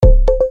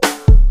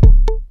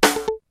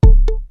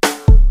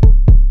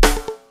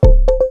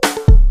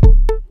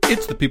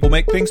People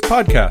Make Things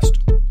podcast,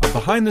 a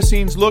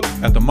behind-the-scenes look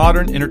at the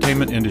modern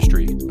entertainment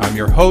industry. I'm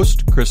your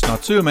host, Chris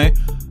Natsume,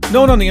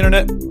 known on the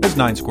internet as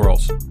Nine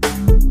Squirrels.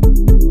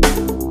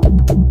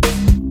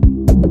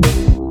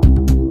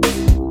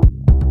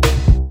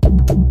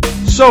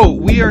 So,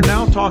 we are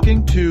now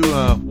talking to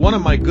one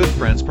of my good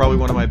friends, probably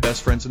one of my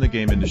best friends in the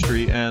game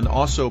industry, and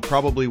also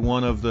probably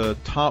one of the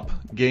top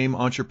game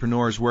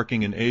entrepreneurs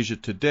working in Asia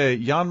today,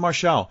 Jan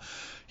Marshall.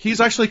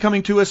 He's actually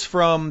coming to us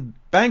from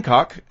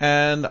Bangkok,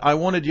 and I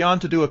wanted Jan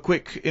to do a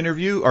quick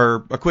interview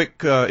or a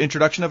quick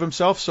introduction of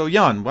himself. So,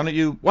 Jan, why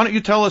don't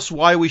you tell us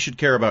why we should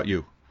care about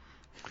you?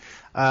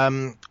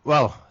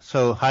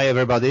 So hi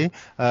everybody.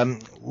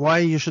 Why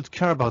you should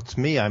care about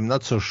me, I'm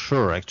not so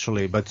sure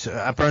actually, but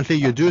apparently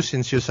you do,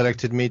 since you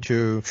selected me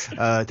to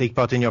take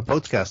part in your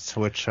podcast,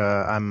 which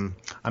I'm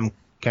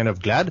kind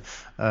of glad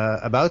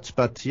about.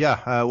 But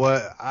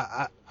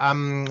yeah,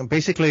 I'm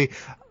basically,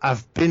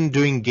 I've been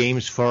doing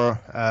games for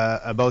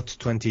about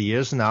 20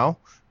 years now,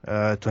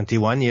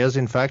 21 years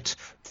in fact.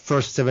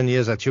 First 7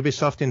 years at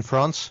Ubisoft in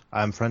France.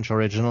 I'm French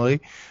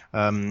originally.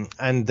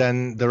 And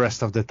then the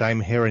rest of the time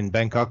here in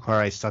Bangkok,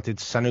 where I started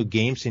Sanook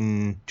Games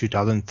in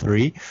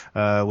 2003,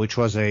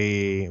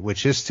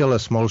 which is still a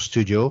small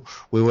studio.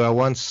 We were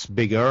once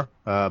bigger,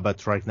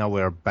 but right now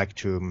we're back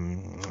to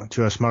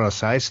a smaller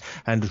size.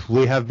 And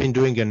we have been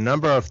doing a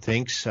number of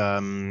things. I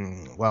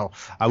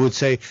would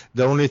say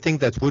the only thing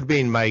that would be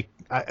in my,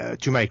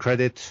 to my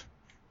credit,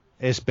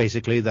 is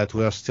basically that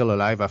we're still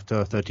alive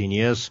after 13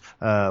 years,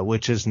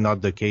 which is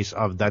not the case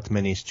of that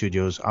many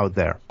studios out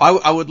there.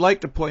 I would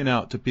like to point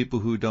out to people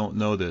who don't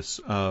know this,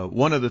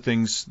 one of the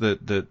things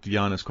that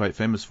Jan is quite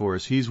famous for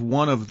is he's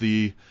one of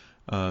the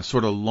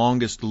sort of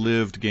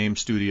longest-lived game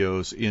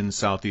studios in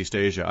Southeast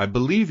Asia. I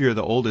believe you're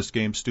the oldest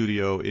game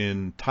studio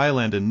in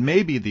Thailand and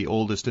maybe the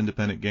oldest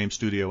independent game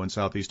studio in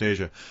Southeast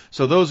Asia.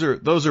 So those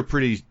are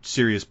pretty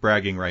serious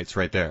bragging rights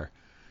right there.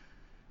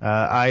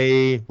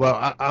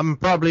 I'm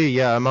probably,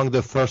 among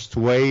the first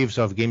waves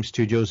of game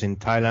studios in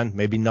Thailand.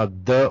 Maybe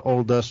not the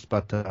oldest,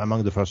 but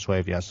among the first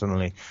wave, yeah,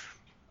 certainly.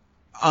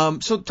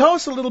 So tell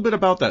us a little bit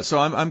about that. So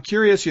I'm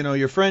curious,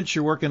 you're French,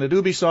 you're working at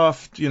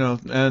Ubisoft,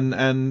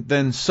 and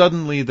then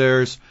suddenly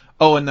there's,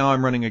 and now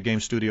I'm running a game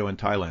studio in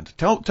Thailand.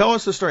 Tell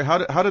us the story. How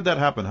did that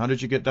happen? How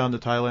did you get down to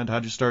Thailand? How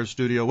did you start a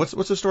studio? What's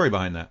the story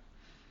behind that?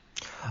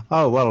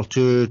 Oh, well,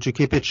 to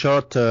keep it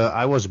short,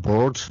 I was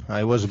bored.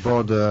 I was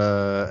bored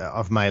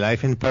of my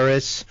life in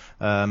Paris.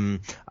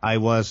 I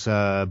was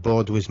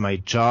bored with my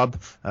job.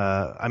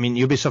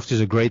 Ubisoft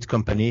is a great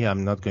company.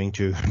 I'm not going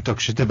to talk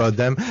shit about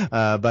them.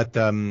 But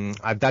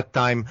at that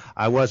time,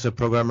 I was a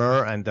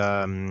programmer, and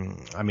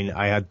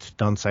I had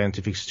done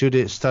scientific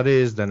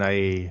studies. Then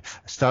I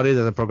started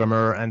as a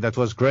programmer, and that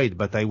was great.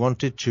 But I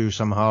wanted to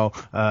somehow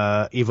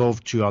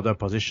evolve to other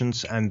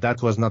positions, and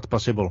that was not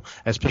possible,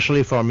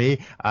 especially for me,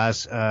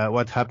 as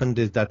what happened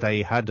is that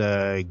I had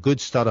a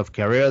good start of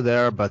career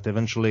there, but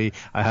eventually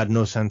I had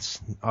no sense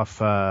of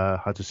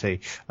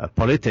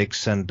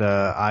politics, and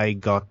I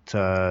got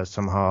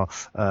somehow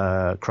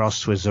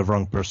crossed with the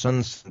wrong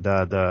persons.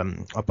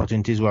 The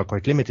opportunities were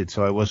quite limited,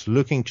 so I was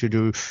looking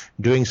to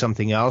doing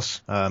something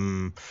else.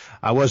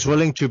 I was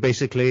willing to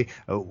basically,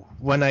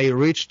 when I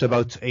reached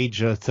about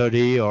age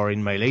 30 or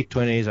in my late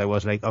 20s, I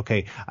was like,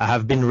 okay, I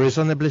have been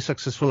reasonably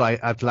successful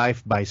at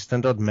life by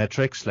standard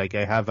metrics. Like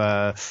I have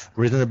a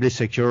reasonably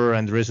secure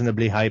and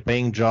reasonably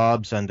high-paying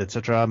jobs, and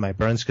etc. My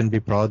parents can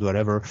be proud,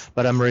 whatever,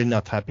 but I'm really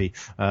not happy.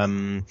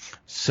 I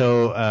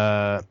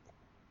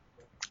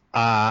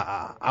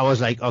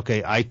was like,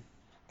 okay,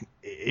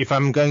 if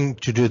I'm going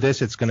to do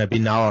this, it's going to be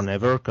now or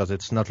never, because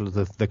it's not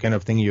the kind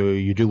of thing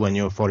you do when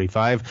you're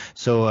 45.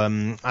 So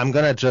I'm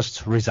going to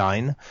just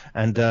resign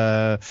and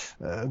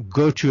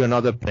go to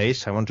another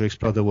place. I want to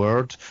explore the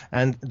world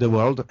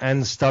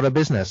and start a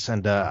business.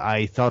 And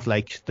I thought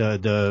like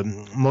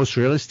the most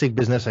realistic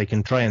business I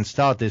can try and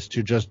start is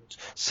to just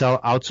sell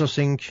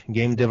outsourced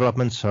game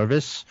development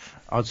service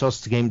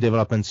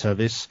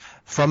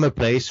from a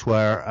place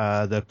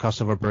where the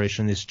cost of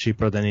operation is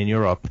cheaper than in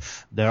Europe.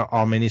 There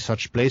are many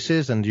such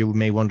places, and you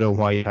may wonder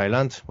why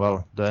Thailand.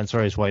 Well, the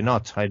answer is why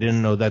not. I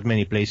didn't know that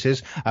many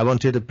places. I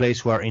wanted a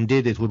place where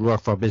indeed it would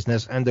work for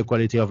business and the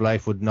quality of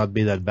life would not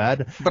be that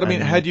bad. But I mean,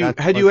 had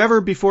you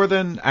ever before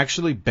then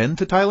actually been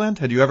to Thailand?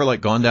 Had you ever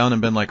like gone down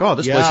and been like, oh,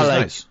 this place is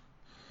nice?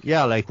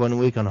 Yeah, like 1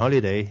 week on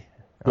holiday.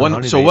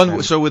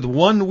 So with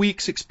 1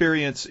 week's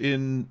experience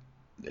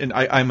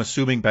I'm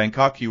assuming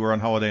Bangkok. You were on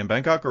holiday in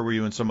Bangkok, or were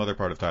you in some other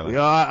part of Thailand?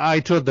 Yeah,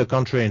 I toured the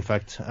country, in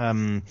fact.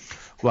 I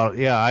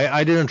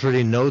didn't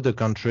really know the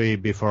country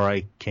before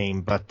I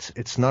came, but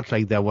it's not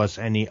like there was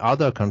any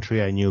other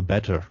country I knew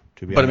better,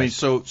 to be honest. But I mean,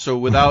 so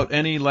without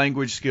any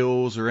language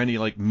skills or any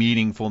like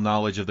meaningful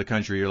knowledge of the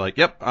country, you're like,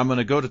 yep, I'm going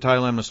to go to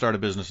Thailand, I'm going to start a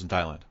business in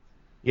Thailand.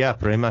 Yeah,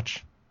 pretty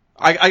much.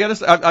 I gotta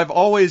say, I've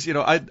always,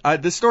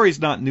 this story's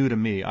not new to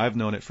me. I've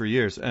known it for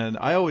years, and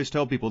I always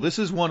tell people this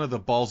is one of the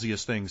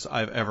ballsiest things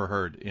I've ever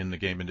heard in the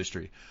game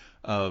industry.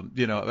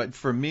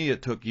 For me,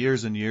 it took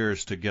years and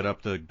years to get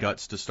up the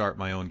guts to start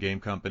my own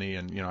game company,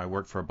 and I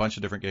worked for a bunch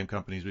of different game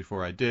companies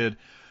before I did.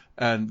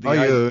 And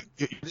you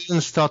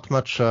didn't start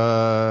much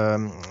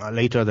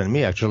later than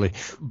me, actually.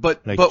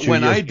 But like but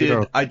when I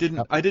later. did,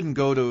 I didn't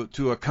go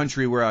to a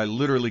country where I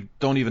literally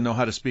don't even know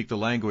how to speak the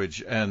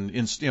language, and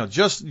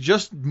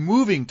just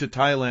moving to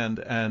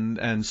Thailand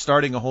and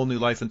starting a whole new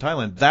life in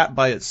Thailand, that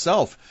by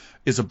itself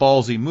is a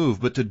ballsy move.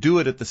 But to do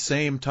it at the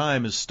same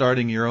time as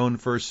starting your own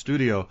first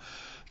studio,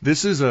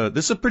 this is a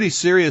pretty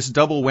serious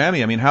double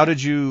whammy. I mean, how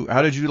did you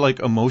like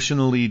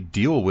emotionally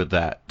deal with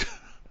that?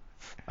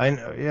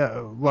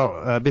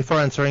 Before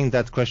answering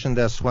that question,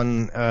 there's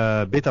one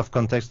bit of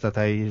context that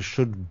I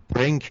should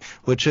bring,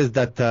 which is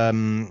that,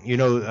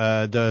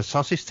 the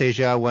Southeast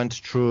Asia went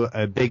through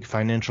a big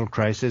financial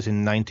crisis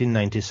in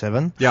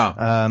 1997.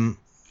 Yeah.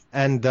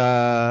 And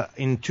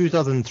in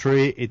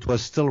 2003, it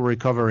was still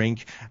recovering.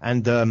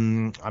 And,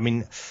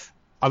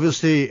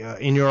 obviously,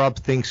 in Europe,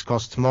 things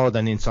cost more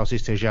than in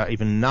Southeast Asia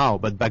even now.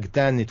 But back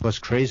then, it was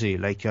crazy.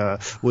 Like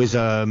with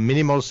a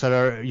minimal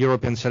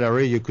European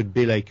salary, you could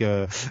be like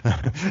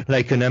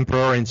like an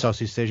emperor in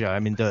Southeast Asia. I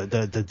mean,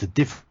 the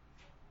difference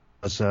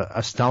was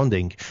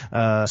astounding.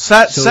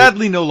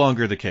 Sadly, no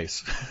longer the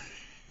case.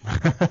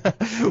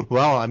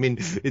 Well, I mean,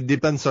 it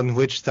depends on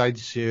which side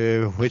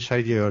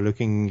you're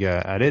looking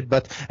at it.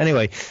 But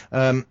anyway,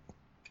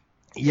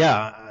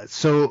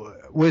 so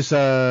with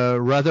a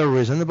rather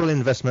reasonable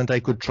investment, I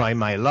could try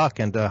my luck,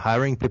 and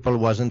hiring people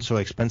wasn't so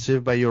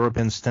expensive by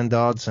European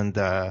standards. And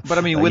but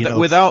I mean,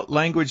 without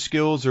language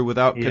skills or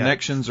without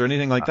connections or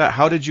anything like that,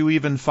 how did you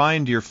even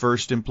find your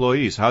first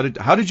employees? How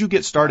did you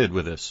get started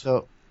with this?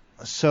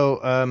 Just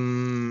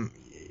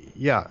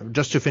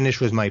to finish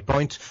with my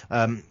point.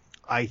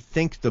 I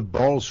think the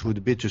balls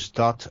would be to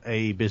start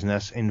a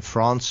business in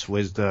France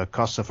with the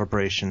cost of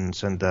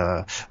operations and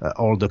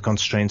all the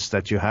constraints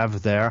that you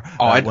have there.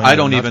 I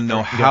don't even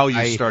know how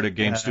you start a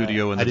game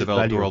studio in the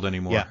developed world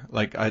anymore. Yeah.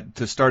 Like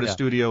to start a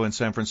studio in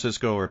San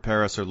Francisco or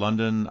Paris or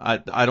London,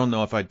 I don't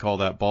know if I'd call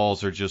that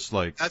balls or just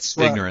like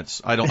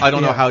ignorance. I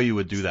don't know how you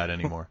would do that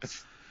anymore.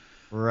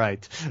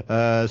 Right.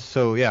 Now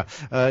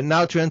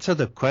to answer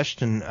the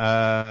question,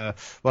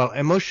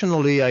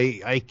 emotionally,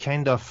 I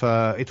kind of,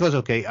 it was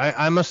okay.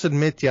 I must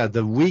admit,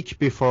 the week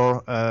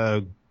before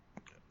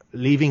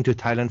leaving to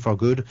Thailand for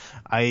good,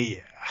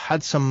 I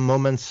had some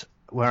moments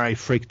where I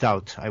freaked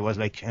out. I was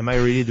like, am I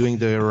really doing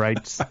the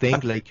right thing?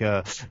 Like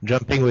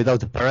jumping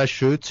without a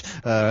parachute,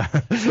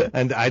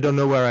 and I don't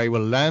know where I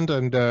will land,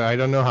 and I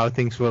don't know how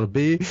things will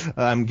be.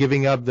 I'm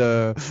giving up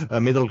the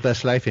middle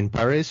class life in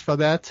Paris for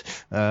that.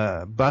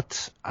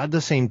 But at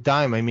the same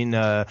time, I mean,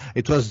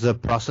 it was the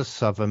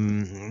process of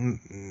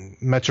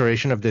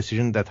maturation of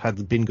decision that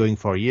had been going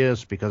for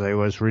years, because I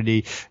was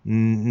really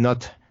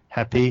not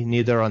happy,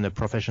 neither on a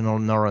professional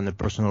nor on a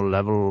personal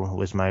level,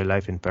 with my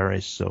life in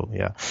Paris. So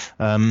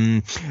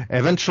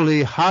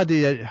eventually, how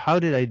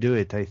did I do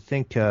it? I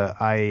think you're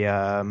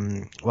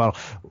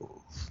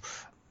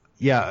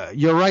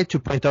right to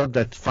point out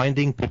that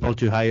finding people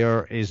to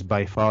hire is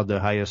by far the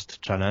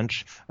highest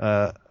challenge.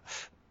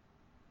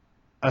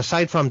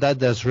 Aside from that,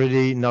 there's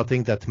really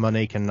nothing that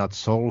money cannot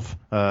solve.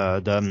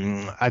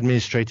 The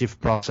administrative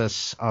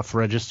process of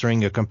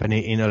registering a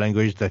company in a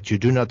language that you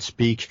do not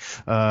speak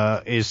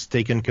is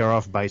taken care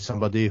of by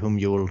somebody whom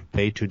you will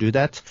pay to do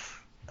that.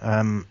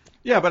 But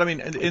I mean,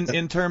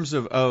 in terms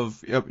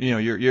of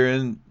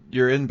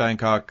you're in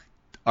Bangkok.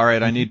 All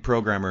right, I need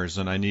programmers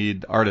and I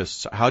need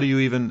artists. How do you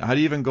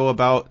even go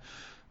about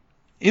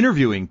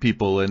interviewing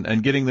people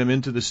and getting them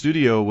into the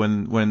studio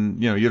when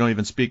you don't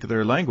even speak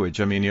their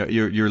language? I mean,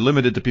 you're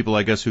limited to people,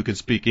 I guess, who can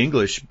speak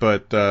English,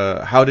 but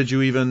how did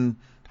you even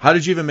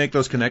make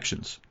those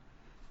connections?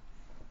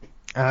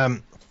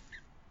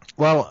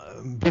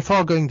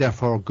 Before going there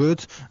for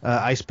good,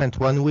 I spent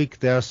 1 week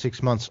there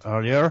 6 months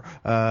earlier.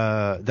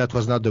 That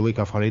was not the week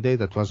of holiday.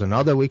 That was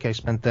another week I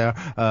spent there.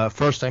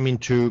 First,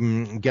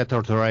 to get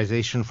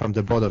authorization from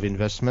the Board of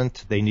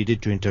Investment. They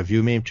needed to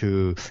interview me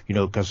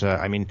because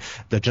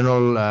the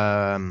general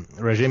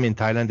regime in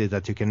Thailand is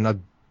that you cannot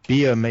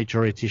be a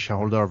majority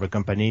shareholder of a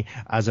company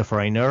as a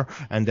foreigner,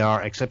 and there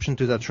are exceptions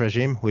to that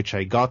regime, which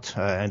I got,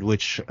 and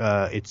which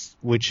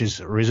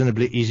is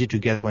reasonably easy to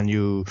get when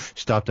you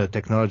start a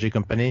technology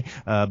company.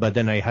 But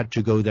then I had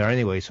to go there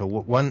anyway. So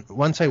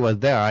once I was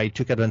there, I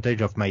took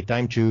advantage of my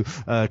time to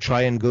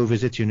try and go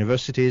visit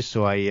universities.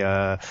 So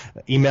I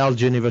emailed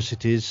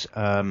universities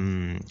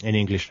in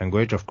English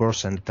language, of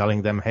course, and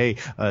telling them, hey,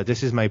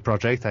 this is my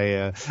project.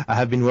 I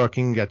have been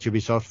working at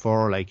Ubisoft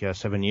for like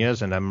 7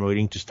 years, and I'm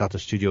willing to start a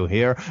studio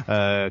here.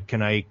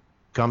 Can I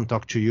come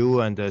talk to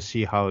you and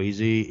see how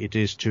easy it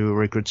is to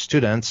recruit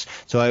students?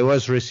 So I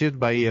was received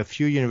by a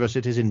few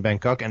universities in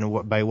Bangkok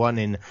and by one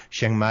in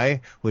Chiang Mai,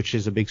 which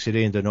is a big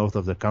city in the north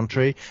of the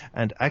country.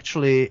 And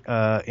actually,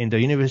 in the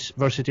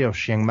University of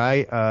Chiang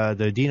Mai,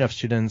 the dean of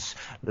students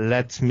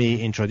let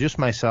me introduce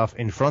myself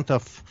in front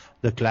of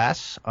the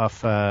class of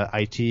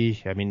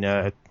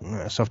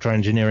software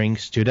engineering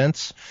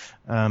students.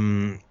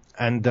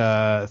 And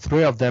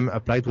 3 of them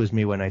applied with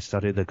me when I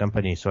started the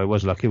company, so I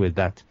was lucky with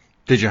that.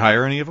 Did you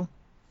hire any of them?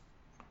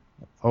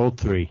 All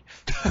 3.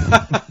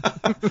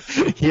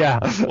 Yeah.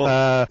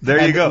 Well,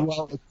 there you go.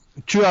 Well,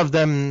 Two of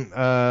them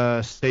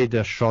stayed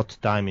a short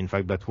time, in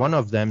fact, but one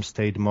of them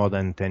stayed more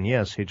than 10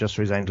 years. He just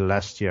resigned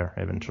last year,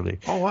 eventually.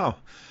 Oh, wow.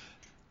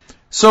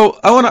 So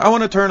I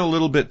want to turn a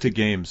little bit to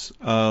games.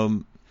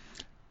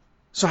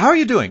 So how are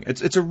you doing?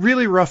 It's a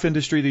really rough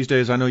industry these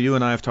days. I know you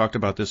and I have talked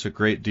about this a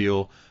great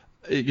deal.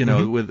 You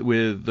know,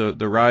 with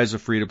the rise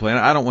of free to play. And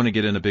I don't want to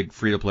get into big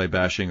free to play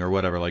bashing or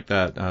whatever like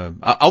that.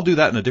 I'll do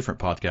that in a different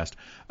podcast.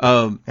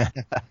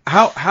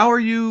 How are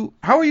you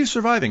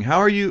surviving? How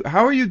are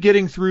you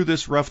getting through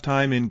this rough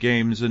time in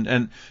games?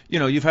 And you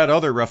know, you've had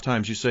other rough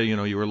times. You say, you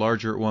know, you were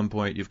larger at one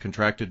point, you've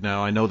contracted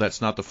now. I know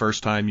that's not the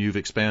first time you've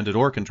expanded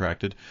or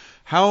contracted.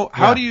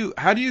 How do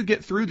you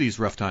get through these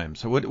rough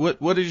times?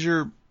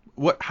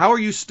 How are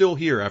you still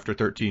here after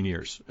 13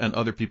 years and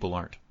other people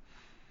aren't?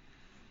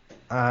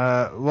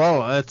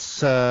 Well,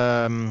 it's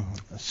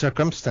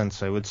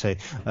circumstance, I would say.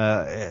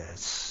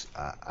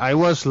 I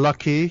was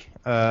lucky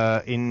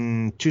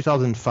in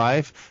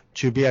 2005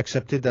 to be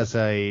accepted as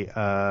a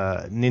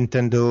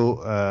Nintendo,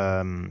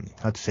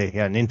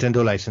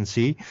 Nintendo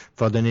licensee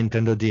for the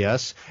Nintendo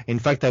DS. In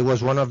fact, I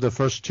was one of the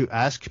first to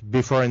ask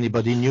before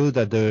anybody knew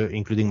that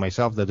including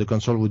myself, that the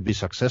console would be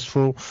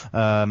successful.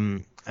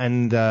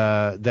 And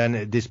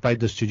then, despite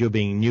the studio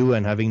being new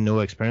and having no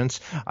experience,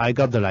 I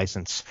got the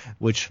license,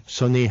 which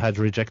Sony had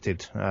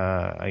rejected.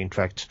 In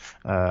fact,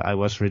 I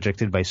was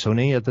rejected by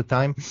Sony at the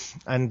time.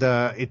 And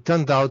it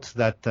turned out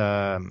that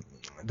the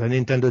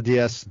Nintendo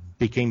DS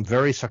became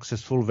very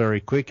successful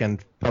very quick,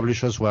 and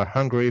publishers were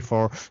hungry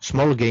for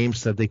small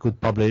games that they could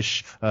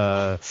publish,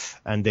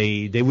 and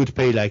they would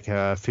pay like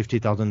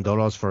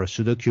 $50,000 for a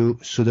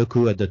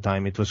Sudoku at the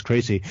time. It was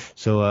crazy.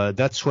 So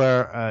that's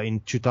where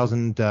in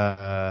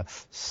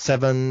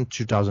 2007,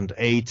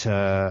 2008,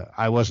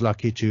 I was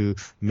lucky to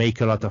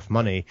make a lot of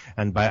money,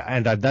 and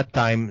at that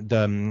time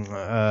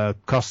the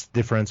cost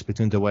difference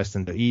between the West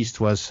and the East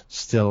was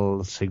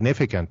still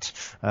significant.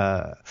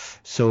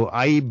 So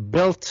I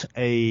built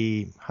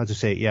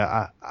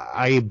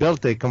I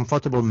built a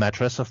comfortable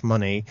mattress of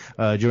money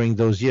during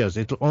those years.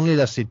 It only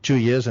lasted 2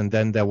 years, and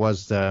then there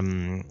was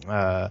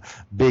the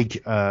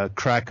big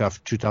crack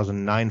of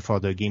 2009 for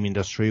the game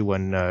industry,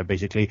 when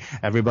basically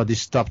everybody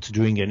stopped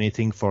doing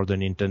anything for the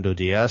Nintendo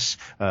DS.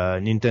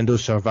 Nintendo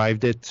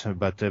survived it,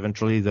 but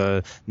eventually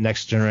the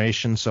next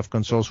generations of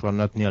consoles were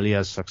not nearly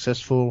as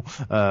successful.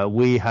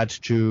 We had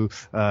to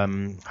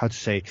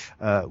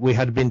we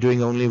had been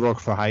doing only work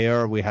for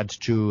hire. We had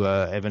to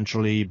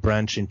eventually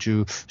branch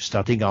into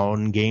starting our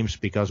own games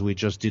because we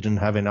just didn't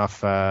have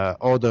enough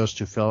orders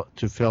to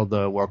fill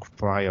the work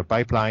for hire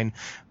pipeline.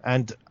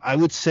 And I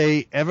would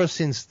say ever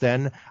since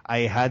then, I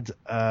had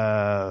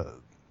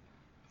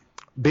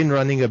been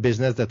running a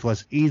business that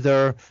was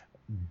either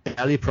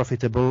barely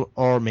profitable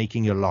or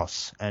making a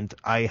loss, and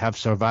I have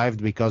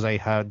survived because I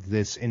had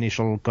this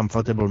initial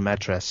comfortable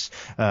mattress.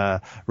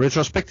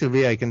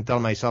 Retrospectively, I can tell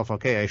myself,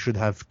 okay, I should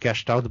have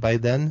cashed out back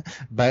then,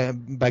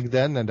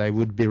 and I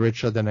would be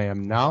richer than I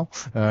am now.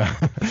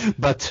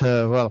 But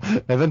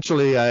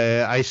eventually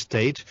I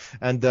stayed,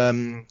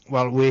 and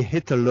we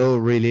hit a low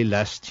really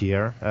last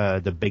year,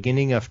 the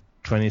beginning of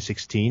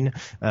 2016.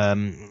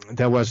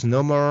 There was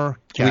no more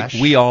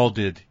cash. We all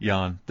did,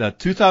 Jan. That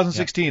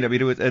 2016. Yeah. I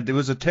mean, it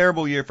was a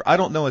terrible year. I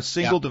don't know a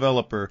single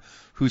developer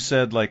who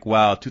said like,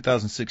 "Wow,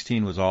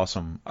 2016 was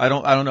awesome." I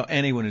don't know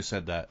anyone who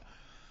said that.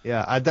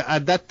 Yeah,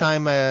 at that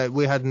time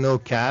we had no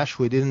cash.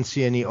 We didn't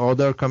see any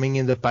order coming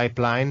in the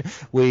pipeline.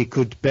 We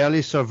could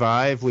barely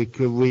survive. We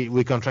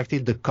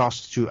contracted the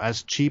cost to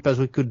as cheap as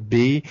we could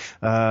be,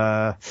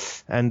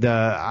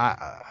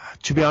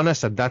 to be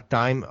honest, at that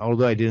time,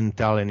 although I didn't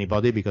tell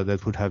anybody because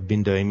that would have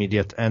been the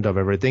immediate end of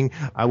everything,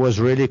 I was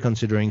really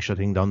considering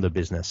shutting down the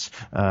business.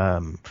 I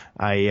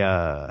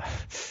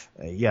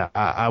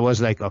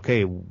was like,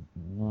 okay,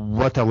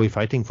 what are we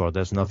fighting for?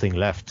 There's nothing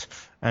left.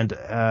 And,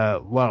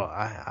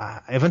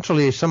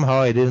 eventually,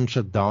 somehow I didn't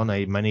shut down.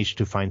 I managed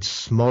to find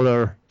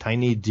smaller,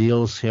 tiny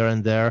deals here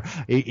and there,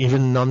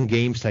 even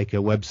non-games like a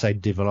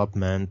website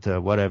development,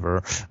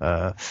 whatever.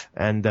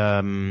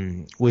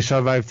 And we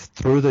survived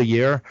through the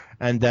year.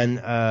 And then,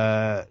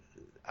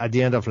 at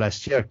the end of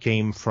last year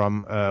came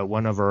from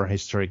one of our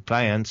historic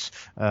clients,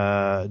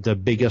 the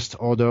biggest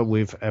order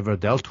we've ever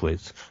dealt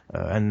with.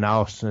 And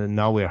now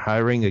we're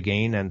hiring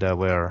again, and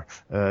we're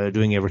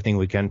doing everything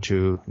we can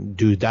to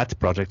do that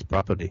project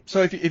properly.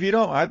 So if you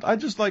don't, I'd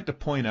just like to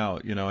point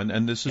out,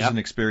 and this is an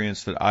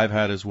experience that I've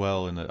had as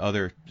well, and that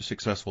other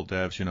successful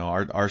devs,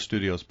 our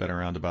studio's been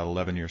around about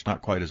 11 years,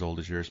 not quite as old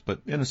as yours,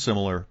 but in a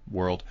similar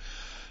world.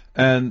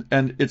 And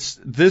it's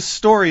this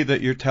story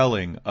that you're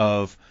telling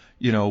of,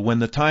 when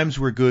the times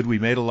were good, we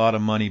made a lot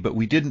of money, but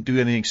we didn't do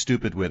anything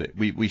stupid with it.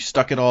 We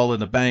stuck it all in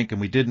the bank,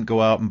 and we didn't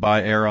go out and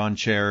buy Aeron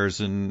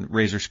chairs and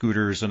Razer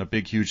scooters and a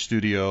big, huge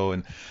studio.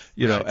 And,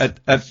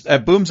 at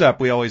BoomZap,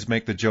 we always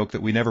make the joke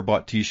that we never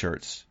bought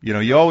T-shirts.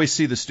 You always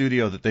see the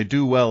studio that they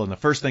do well, and the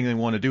first thing they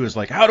want to do is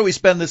like, how do we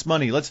spend this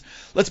money? Let's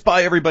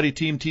buy everybody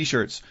team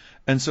T-shirts.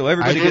 And so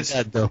everybody gets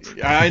that, though.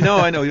 I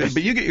know,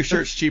 but you get your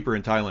shirts cheaper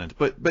in Thailand.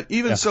 But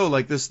even so,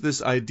 like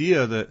this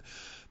idea that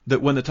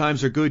that when the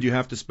times are good, you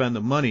have to spend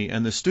the money.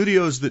 And the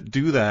studios that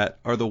do that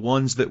are the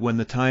ones that when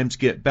the times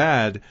get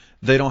bad,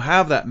 they don't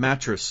have that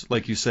mattress,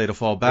 like you say, to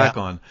fall back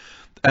on.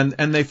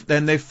 And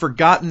they've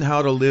forgotten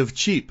how to live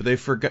cheap. They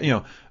forgot,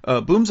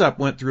 Boom Zap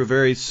went through a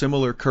very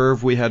similar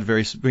curve. We had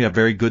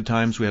very good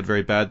times, we had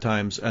very bad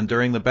times, and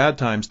during the bad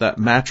times, that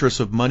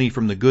mattress of money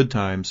from the good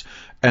times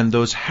and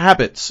those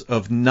habits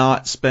of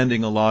not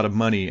spending a lot of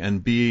money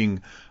and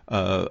being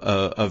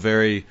a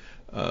very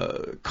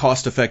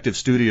cost-effective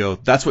studio,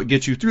 that's what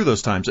gets you through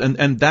those times,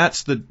 and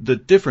that's the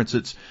difference.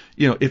 It's,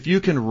 if you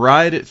can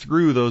ride it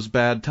through those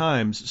bad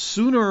times,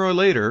 sooner or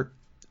later,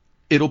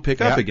 it'll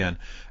pick up again.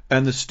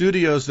 And the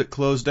studios that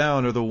close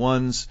down are the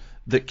ones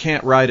that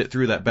can't ride it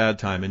through that bad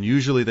time, and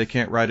usually they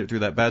can't ride it through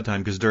that bad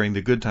time because during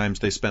the good times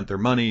they spent their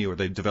money, or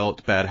they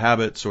developed bad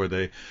habits, or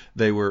they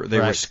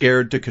were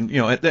scared to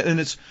and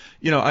it's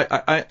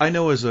I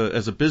know as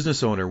a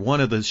business owner,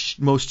 one of the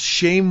most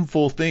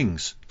shameful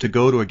things to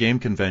go to a game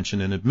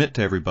convention and admit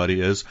to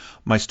everybody is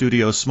my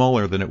studio's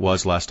smaller than it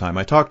was last time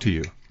I talked to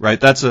you,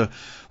 right? That's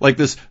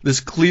this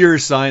clear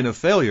sign of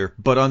failure.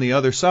 But on the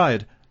other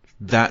side,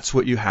 that's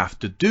what you have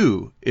to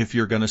do if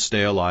you're going to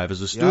stay alive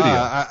as a studio.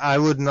 Yeah, I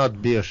would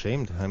not be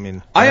ashamed. I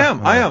mean, I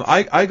am.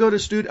 I go to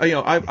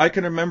studio. I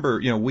can remember.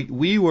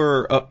 We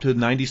were up to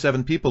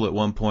 97 people at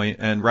one point,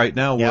 and right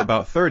now we're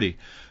about 30.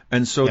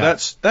 And so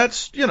that's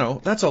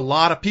a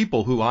lot of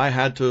people who I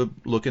had to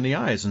look in the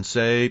eyes and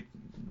say,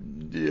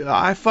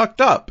 I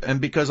fucked up, and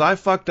because I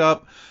fucked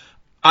up,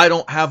 I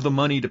don't have the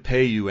money to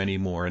pay you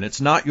anymore, and it's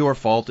not your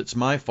fault, it's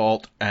my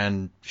fault,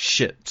 and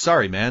shit,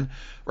 sorry, man.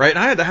 Right? And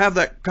I had to have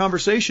that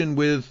conversation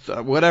with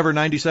whatever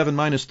 97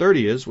 minus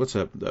 30 is. What's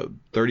that,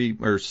 30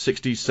 or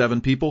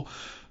 67 people?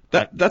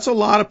 That's a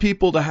lot of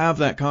people to have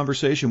that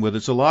conversation with.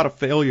 It's a lot of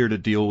failure to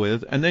deal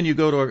with. And then you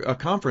go to a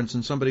conference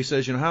and somebody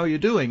says, how are you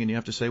doing? And you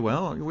have to say,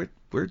 well,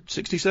 we're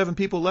 67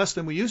 people less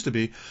than we used to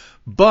be.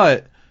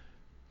 But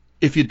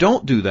if you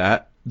don't do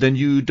that, then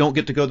you don't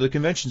get to go to the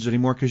conventions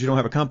anymore because you don't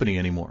have a company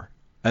anymore.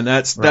 And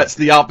that's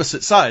the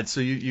opposite side. So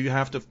you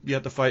have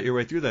to fight your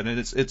way through that. And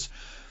it's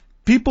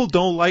people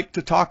don't like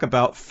to talk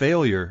about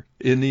failure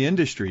in the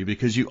industry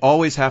because you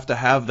always have to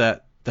have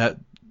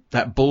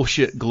that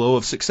bullshit glow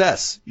of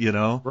success,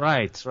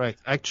 Right.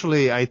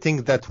 Actually, I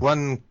think that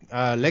one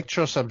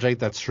lecture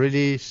subject that's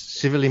really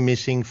severely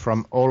missing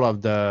from all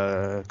of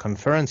the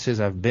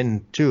conferences I've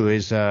been to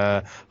is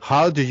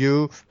how do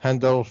you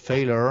handle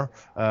failure?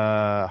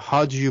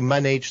 How do you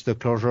manage the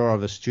closure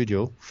of a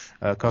studio?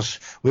 Because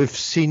we've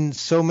seen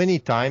so many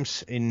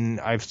times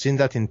I've seen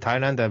that in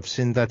Thailand, I've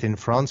seen that in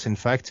France, in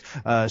fact,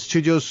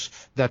 studios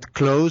that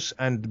close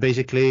and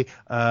basically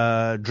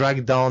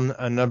drag down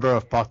a number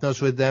of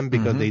partners with them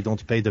because they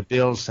don't pay the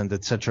bills and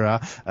etc.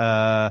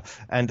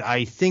 And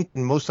I think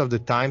most of the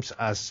times,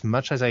 as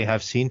much as I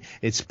have seen,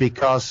 it's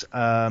because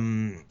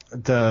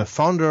the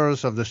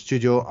founders of the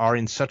studio are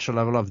in such a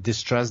level of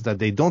distress that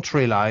they don't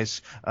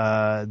realize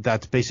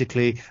that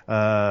basically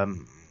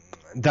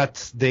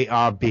that they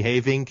are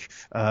behaving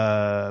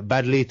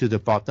badly to the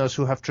partners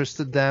who have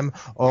trusted them,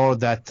 or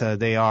that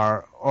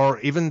or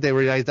even they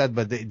realize that,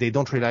 but they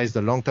don't realize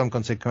the long-term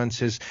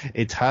consequences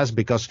it has,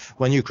 because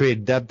when you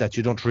create debt that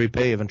you don't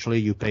repay, eventually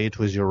you pay it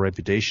with your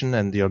reputation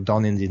and you're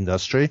done in the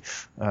industry.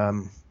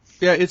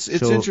 Yeah, it's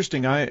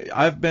interesting.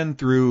 I've been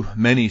through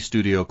many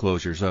studio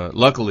closures.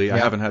 Luckily, I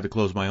haven't had to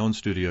close my own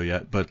studio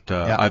yet, but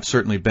I've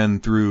certainly been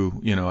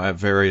through, at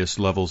various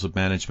levels of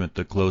management,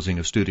 the closing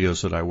of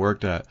studios that I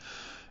worked at.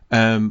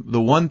 And the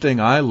one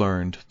thing I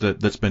learned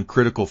that's been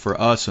critical for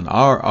us and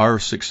our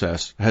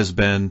success has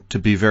been to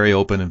be very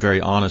open and very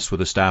honest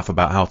with the staff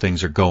about how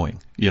things are going.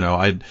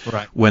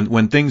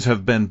 When things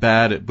have been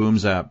bad at Boom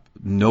Zap,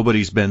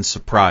 nobody's been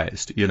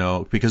surprised,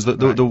 because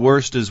the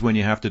worst is when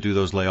you have to do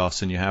those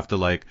layoffs and you have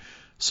to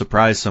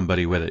surprise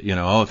somebody with it.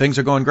 Oh, things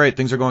are going great.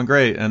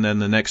 And then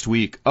the next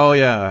week, oh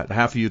yeah,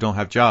 half of you don't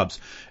have jobs.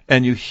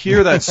 And you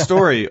hear that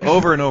story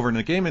over and over in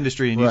the game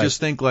industry, and you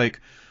just think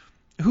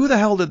who the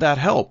hell did that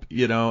help?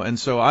 And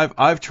so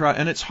I've tried,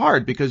 and it's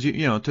hard because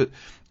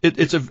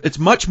it's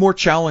much more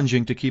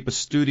challenging to keep a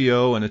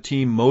studio and a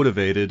team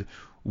motivated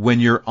when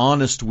you're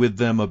honest with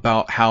them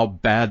about how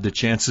bad the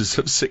chances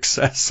of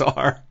success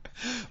are.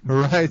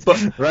 Right.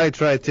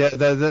 Yeah,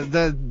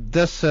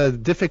 that's a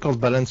difficult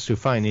balance to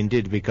find,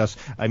 indeed, because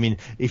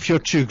if you're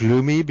too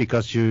gloomy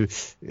because you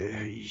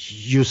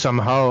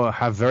somehow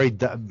have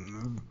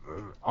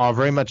are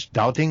very much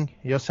doubting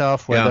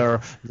yourself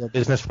whether the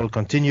business will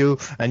continue,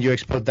 and you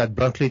expose that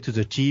bluntly to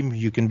the team,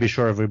 you can be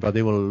sure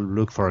everybody will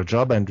look for a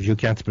job, and you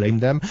can't blame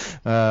them.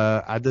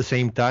 At the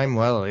same time,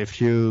 well, if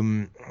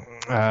you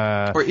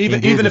or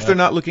even if they're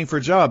not looking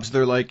for jobs,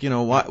 they're like,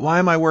 why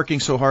am I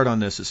working so hard on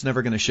this? It's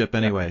never going to ship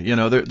anyway.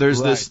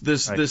 There's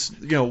this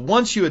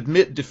once you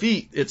admit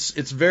defeat,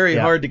 it's very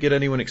hard to get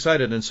anyone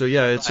excited, and so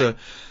it's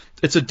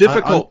It's a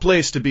difficult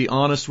place to be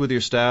honest with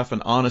your staff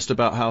and honest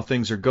about how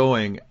things are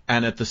going,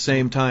 and at the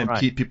same time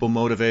keep people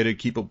motivated,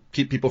 keep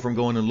people from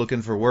going and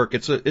looking for work.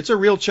 It's a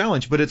real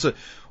challenge, but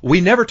we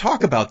never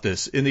talk about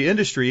this in the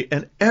industry,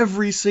 and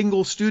every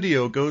single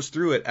studio goes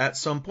through it at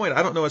some point.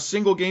 I don't know a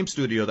single game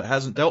studio that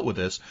hasn't dealt with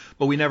this,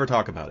 but we never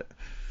talk about it.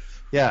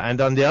 Yeah,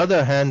 and on the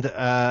other hand,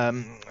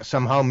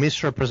 somehow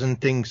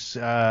misrepresenting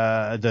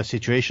the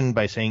situation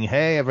by saying,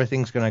 "Hey,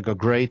 everything's gonna go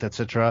great,"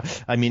 etc.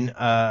 I mean,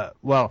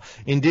 well,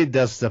 indeed,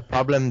 there's the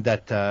problem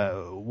that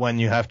when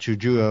you have to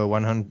do a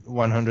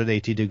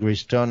 180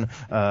 degrees turn,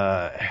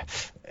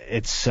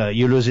 it's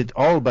you lose it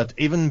all. But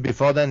even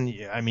before then,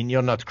 I mean,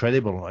 you're not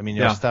credible. I mean,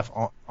 your staff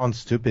aren't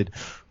stupid.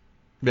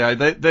 Yeah,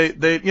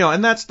 they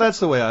and that's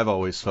the way I've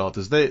always felt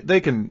is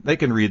they can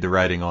read the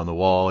writing on the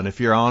wall, and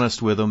if you're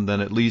honest with them, then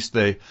at least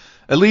they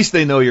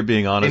know you're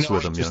being honest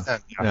with them.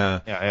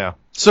 Yeah.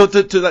 So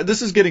to that,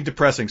 this is getting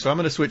depressing. So I'm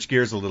going to switch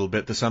gears a little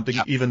bit to something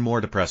even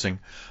more depressing.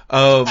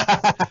 So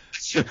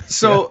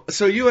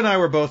you and I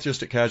were both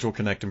just at Casual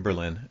Connect in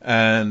Berlin,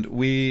 and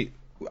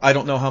I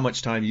don't know how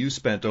much time you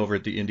spent over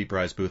at the Indie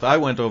Prize booth. I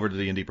went over to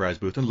the Indie Prize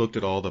booth and looked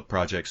at all the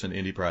projects in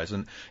Indie Prize,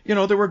 and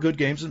there were good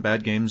games and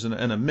bad games and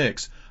a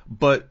mix.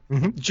 But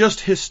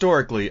just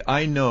historically,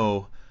 I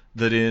know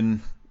that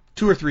in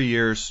 2 or 3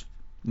 years,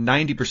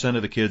 90%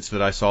 of the kids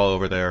that I saw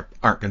over there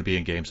aren't going to be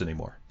in games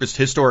anymore. Just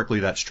historically,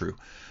 that's true.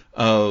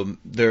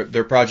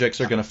 Their projects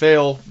are going to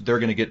fail. They're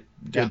going to get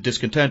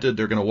discontented.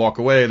 They're going to walk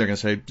away. They're going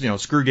to say,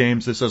 screw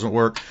games. This doesn't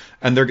work.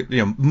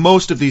 And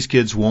most of these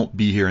kids won't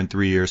be here in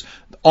 3 years.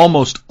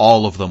 Almost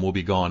all of them will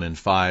be gone in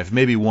 5.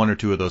 Maybe 1 or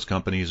 2 of those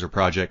companies or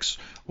projects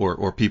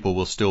or people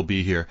will still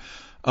be here.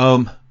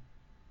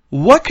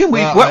 What can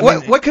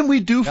we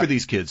do for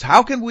these kids?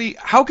 How can we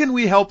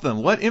help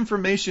them? What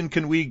information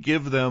can we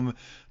give them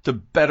to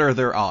better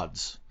their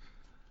odds?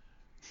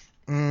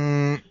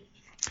 Well,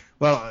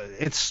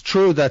 it's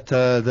true that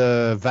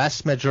the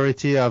vast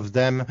majority of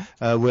them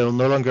will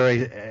no longer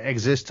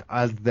exist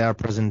as their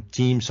present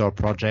teams or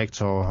projects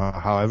or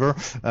however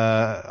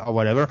or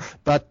whatever.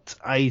 But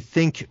I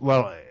think,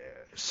 well,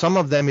 some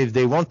of them, if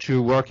they want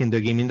to work in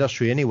the game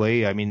industry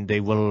anyway, I mean, they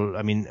will.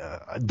 I mean,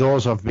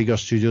 doors of bigger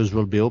studios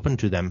will be open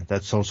to them.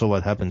 That's also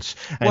what happens.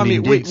 And well, I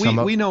mean,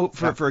 we know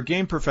for a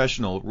game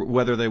professional,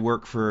 whether they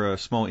work for a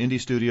small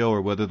indie studio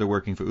or whether they're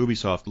working for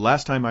Ubisoft.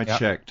 Last time I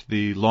checked,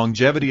 the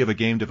longevity of a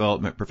game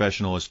development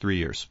professional is 3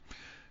 years.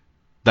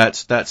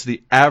 That's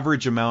the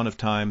average amount of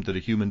time that a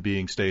human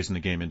being stays in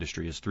the game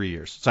industry is 3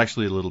 years. It's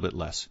actually a little bit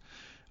less.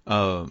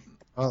 It's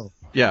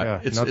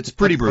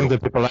pretty brutal. The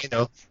people I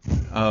know.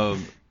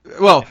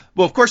 Well,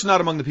 of course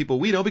not among the people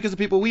we know, because the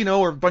people we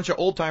know are a bunch of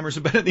old timers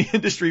who've been in the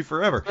industry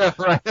forever.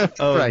 Right. But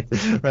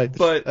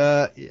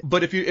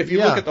if you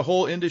look at the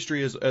whole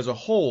industry as a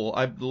whole,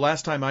 the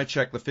last time I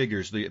checked the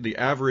figures, the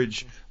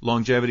average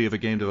longevity of a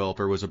game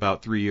developer was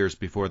about 3 years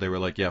before they were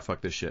like, yeah, fuck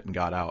this shit, and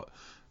got out.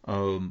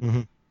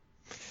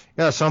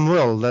 Yeah, some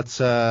will.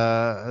 That's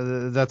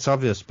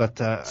obvious.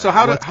 But so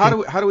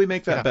how do we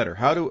make that better?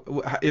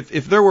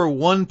 If there were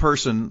one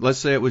person, let's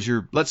say it was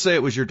your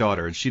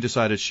daughter, and she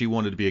decided she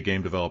wanted to be a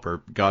game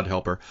developer, God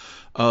help her,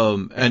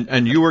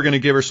 and you were going to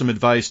give her some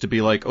advice to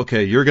be like,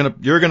 okay, you're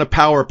gonna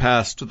power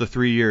past the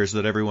 3 years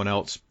that everyone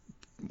else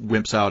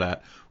wimps out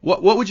at.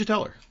 What would you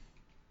tell her?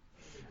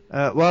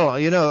 Well,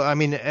 I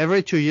mean,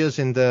 every 2 years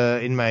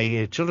in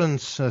my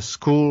children's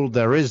school,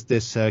 there is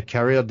this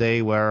career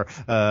day where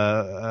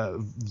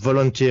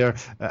volunteer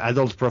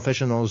adult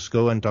professionals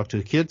go and talk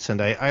to kids,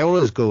 and I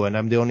always go, and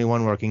I'm the only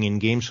one working in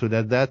games who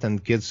did that.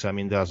 And kids, I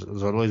mean, there's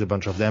always a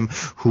bunch of them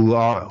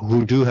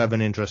who do have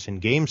an interest in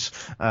games.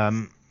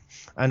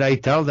 And I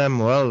tell them,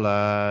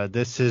 well,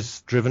 this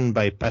is driven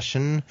by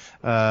passion.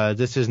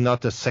 This is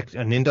not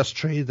an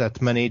industry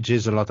that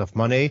manages a lot of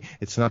money.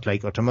 It's not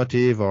like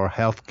automotive or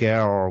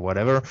healthcare or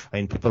whatever. I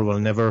mean, people will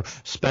never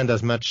spend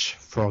as much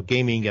for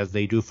gaming as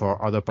they do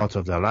for other parts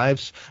of their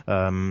lives.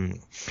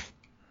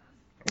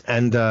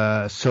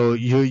 So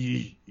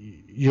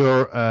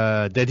your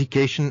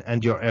dedication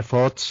and your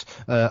efforts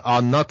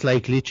are not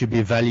likely to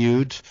be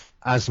valued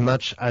as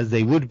much as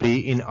they would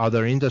be in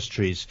other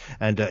industries.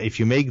 And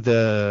if you make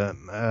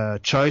the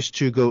choice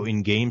to go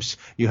in games,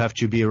 you have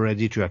to be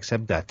ready to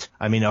accept that.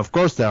 I mean, of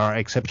course, there are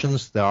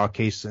exceptions. There are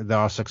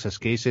success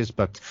cases,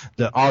 but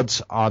the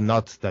odds are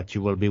not that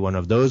you will be one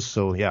of those.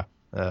 So yeah.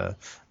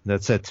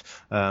 That's it.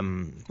 Well,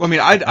 I mean,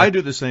 I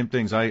do the same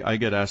things. I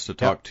get asked to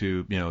talk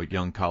to,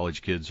 young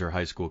college kids or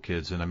high school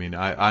kids. And I mean,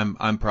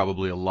 I'm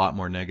probably a lot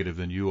more negative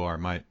than you are.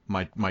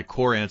 My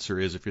core answer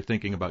is, if you're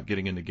thinking about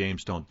getting into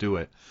games, don't do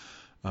it.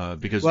 I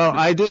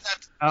do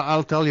that.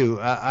 I'll tell you,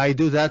 I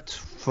do that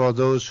for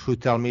those who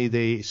tell me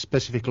they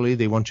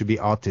want to be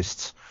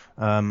artists.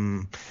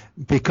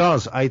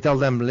 Because I tell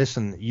them,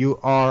 listen, you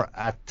are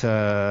at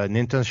an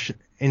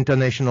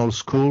international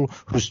school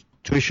whose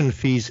tuition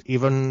fees,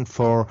 even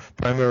for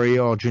primary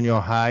or junior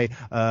high,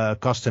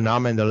 cost an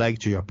arm and a leg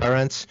to your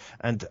parents.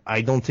 And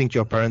I don't think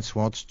your parents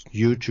want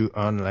you to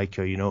earn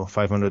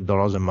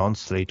 $500 a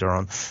month later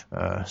on.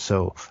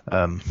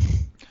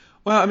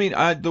 Well, I mean,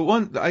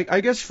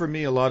 I guess for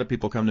me, a lot of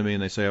people come to me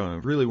and they say, "Oh, I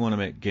really want to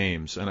make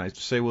games," and I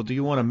say, "Well, do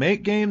you want to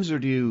make games or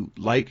do you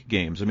like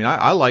games?" I mean,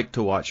 I like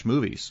to watch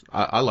movies.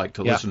 I like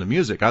to listen to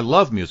music. I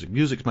love music.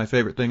 Music's my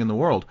favorite thing in the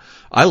world.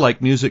 I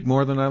like music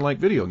more than I like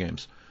video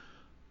games.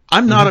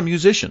 I'm not a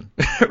musician,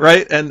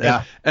 right? And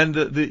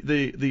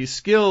the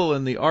skill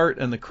and the art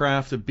and the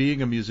craft of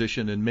being a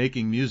musician and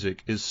making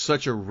music is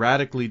such a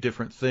radically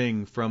different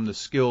thing from the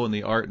skill and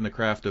the art and the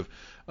craft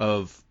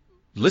of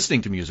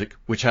listening to music,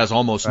 which has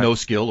almost no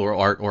skill or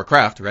art or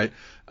craft, right?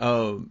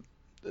 And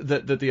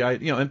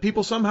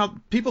people seem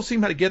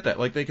to get that.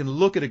 Like they can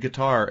look at a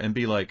guitar and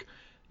be like,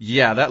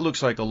 yeah, that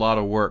looks like a lot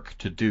of work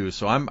to do.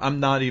 So I'm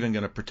not even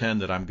going to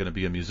pretend that I'm going to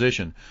be a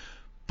musician.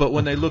 But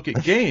when they look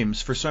at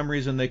games, for some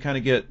reason they kind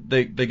of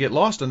get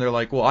lost and they're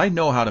like, well, I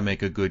know how to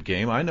make a good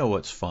game. I know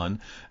what's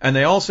fun. And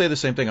they all say the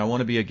same thing. I want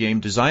to be a game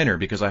designer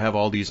because I have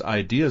all these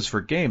ideas for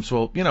games.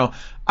 Well,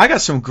 I got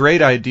some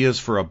great ideas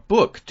for a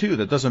book too.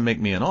 That doesn't make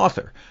me an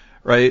author,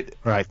 right?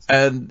 Right.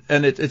 And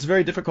it's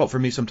very difficult for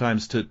me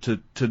sometimes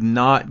to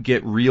not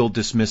get real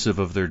dismissive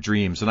of their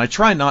dreams. And I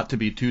try not to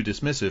be too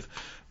dismissive.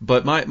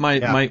 But my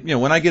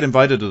when I get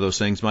invited to those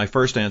things, my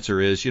first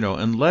answer is,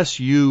 unless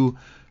you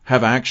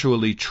have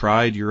actually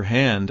tried your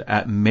hand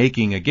at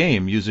making a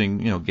game using,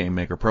 Game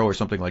Maker Pro or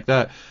something like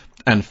that,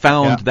 and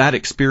found that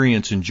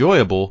experience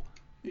enjoyable,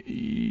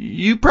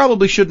 you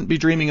probably shouldn't be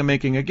dreaming of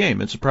making a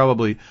game. It's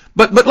probably,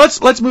 but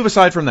let's move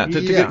aside from that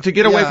to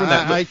get away from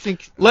that. I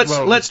think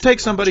let's take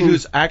somebody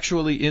who's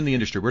actually in the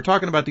industry. We're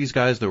talking about these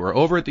guys that were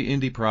over at the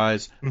Indie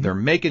Prize. Mm-hmm. They're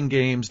making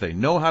games. They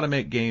know how to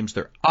make games.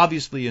 They're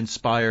obviously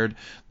inspired.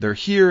 They're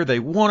here. They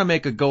want to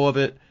make a go of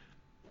it.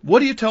 What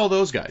do you tell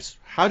those guys?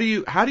 How do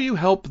you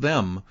help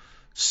them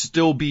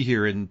still be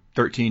here in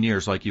 13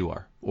 years like you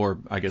are, or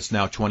I guess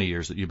now 20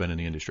 years that you've been in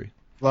the industry?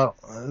 Well,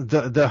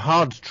 the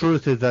hard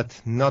truth is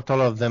that not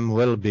all of them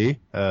will be.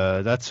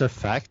 That's a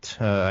fact.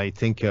 I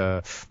think,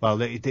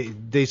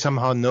 they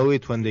somehow know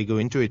it when they go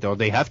into it, or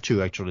they have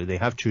to, actually. They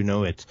have to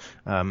know it.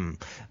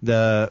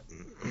 The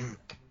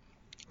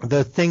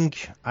thing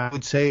I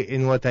would say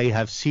in what I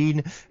have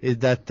seen is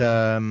that,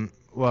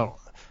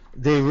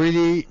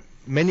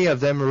 many of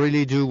them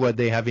really do what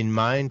they have in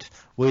mind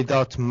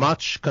without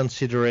much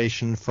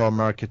consideration for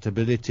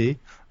marketability.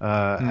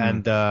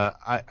 And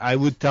I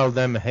would tell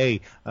them,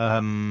 hey,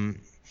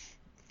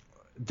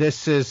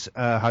 this is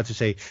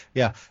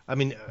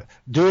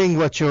doing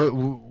what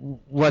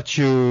you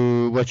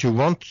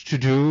want to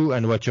do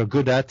and what you're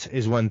good at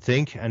is one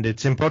thing, and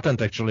it's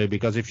important actually,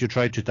 because if you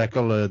try to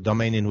tackle a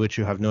domain in which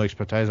you have no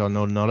expertise or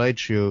no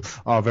knowledge, you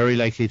are very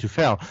likely to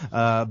fail.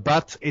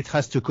 But it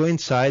has to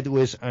coincide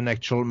with an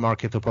actual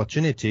market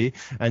opportunity,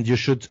 and you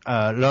should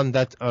learn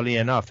that early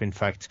enough. In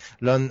fact,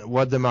 learn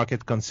what the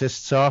market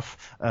consists of,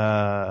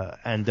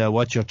 and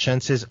what your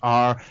chances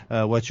are,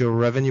 what your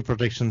revenue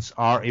projections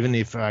are, even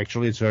if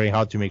actually it's very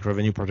hard to make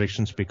revenue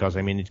projections, because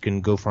it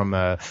can go from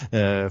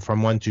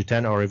 1 to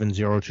 10 or even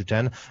 0 to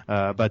 10.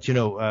 But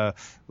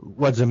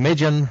what the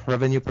median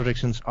revenue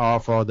projections are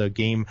for the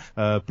game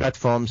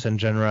platforms and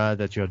genre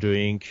that you're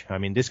doing.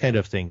 This kind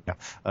of thing,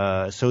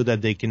 so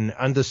that they can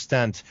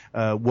understand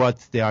what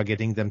they are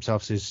getting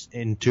themselves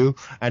into,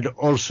 and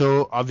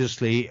also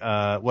obviously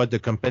what the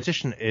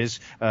competition is.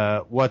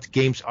 What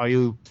games are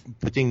you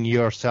putting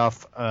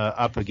yourself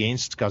up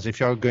against? Because if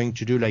you're going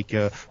to do like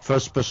a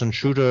first-person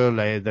shooter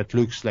that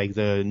looks like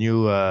the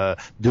new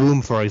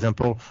Doom, for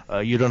example,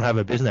 you don't have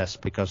a business,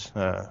 because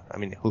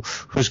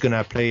who's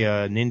gonna play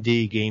an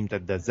indie game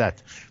that does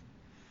that?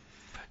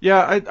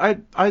 Yeah,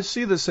 I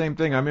see the same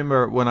thing. I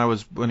remember when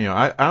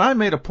I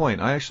made a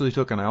point. I actually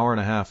took an hour and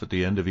a half at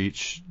the end of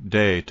each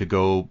day to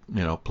go,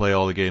 play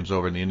all the games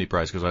over in the Indie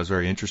Prize, because I was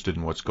very interested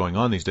in what's going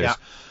on these days.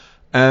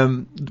 Yeah.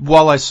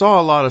 While I saw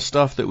a lot of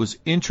stuff that was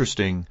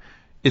interesting,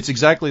 it's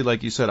exactly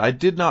like you said. I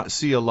did not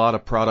see a lot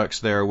of products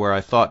there where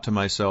I thought to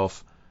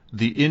myself,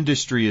 the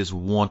industry is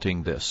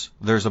wanting this.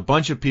 There's a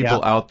bunch of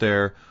people out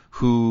there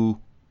who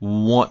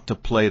want to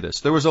play this.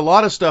 There was a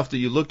lot of stuff that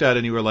you looked at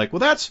and you were like, well,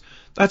 that's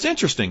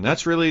interesting.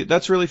 That's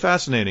really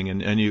fascinating.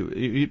 And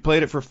you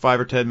played it for 5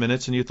 or 10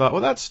 minutes and you thought,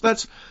 well,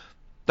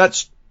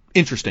 that's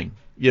interesting,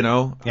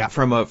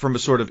 from a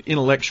sort of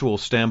intellectual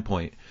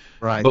standpoint.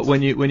 Right. But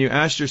when you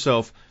asked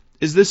yourself,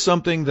 is this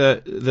something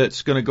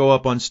that's going to go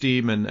up on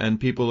Steam and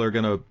people are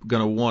going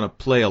to want to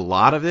play a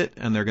lot of it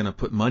and they're going to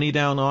put money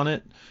down on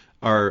it?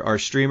 Are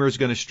streamers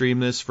going to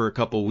stream this for a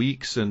couple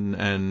weeks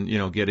and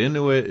get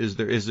into it? Is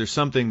there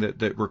something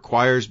that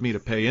requires me to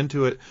pay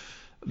into it?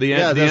 The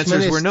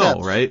answers were no,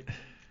 right?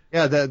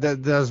 Yeah,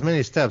 there's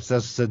many steps.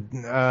 There's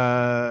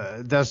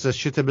the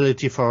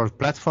suitability for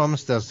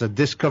platforms. There's the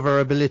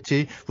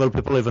discoverability. Will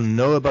people even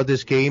know about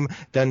this game?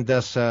 Then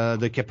there's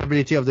the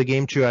capability of the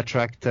game to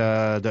attract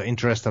the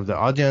interest of the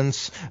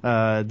audience.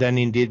 Then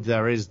indeed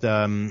there is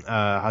the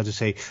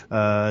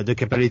the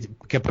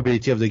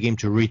capability of the game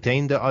to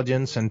retain the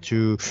audience and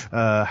to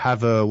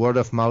have a word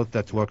of mouth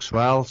that works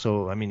well.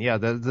 So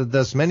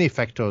there's many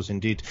factors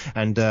indeed,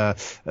 and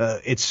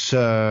it's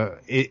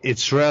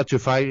rare to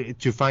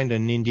find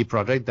an indie indie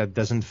project that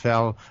doesn't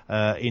fail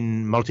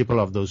in multiple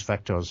of those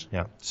factors.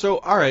 Yeah. So,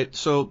 all right.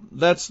 So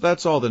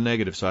that's all the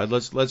negative side.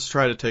 Let's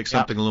try to take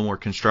something a little more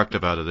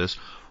constructive out of this.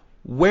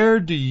 Where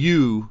do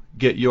you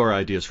get your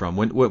ideas from?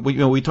 When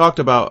we talked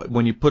about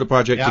when you put a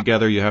project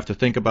together, you have to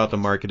think about the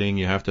marketing,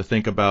 you have to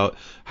think about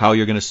how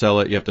you're going to sell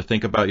it, you have to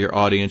think about your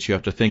audience, you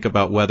have to think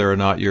about whether or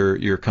not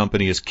your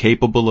company is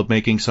capable of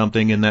making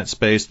something in that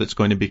space that's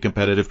going to be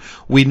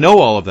competitive. We know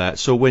all of that.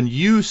 So when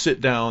you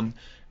sit down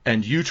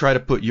and you try to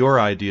put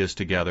your ideas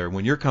together,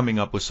 when you're coming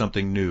up with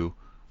something new,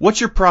 what's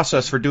your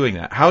process for doing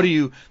that? What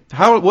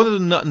are the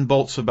nut and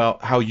bolts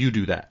about how you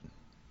do that?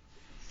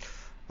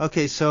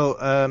 Okay, so,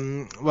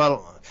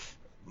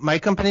 my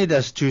company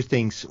does two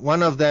things.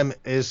 One of them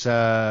is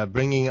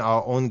bringing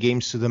our own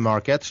games to the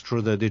market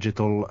through the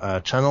digital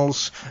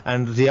channels,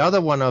 and the other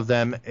one of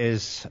them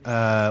is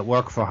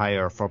work for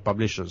hire for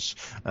publishers.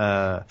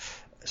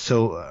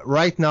 So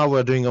right now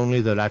we're doing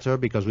only the latter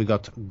because we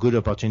got good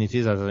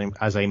opportunities,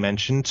 as I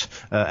mentioned,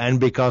 and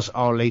because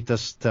our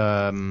latest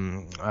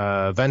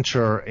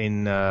venture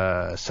in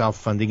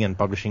self-funding and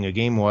publishing a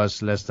game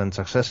was less than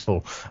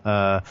successful.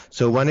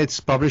 So when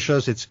it's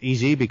publishers, it's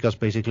easy because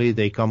basically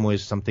they come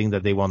with something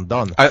that they want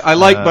done. I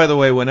like, by the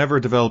way, whenever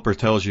a developer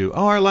tells you,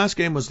 "Oh, our last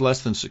game was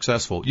less than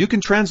successful," you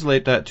can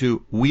translate that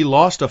to, "We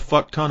lost a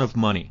fuck ton of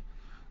money."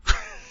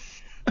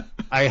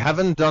 I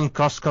haven't done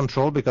cost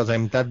control because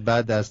I'm that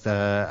bad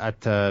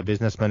at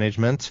business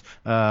management,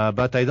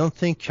 but I don't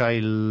think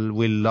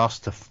we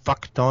lost a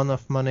fuck ton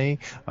of money.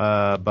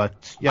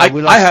 But yeah,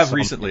 I have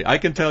recently. I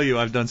can tell you,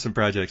 I've done some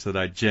projects that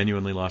I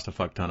genuinely lost a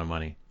fuck ton of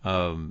money.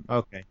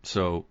 Okay.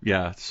 So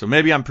yeah, so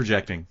maybe I'm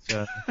projecting.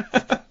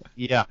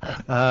 Yeah.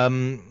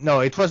 No,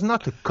 it was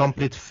not a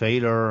complete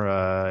failure.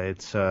 I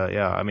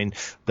mean,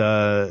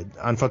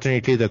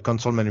 unfortunately, the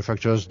console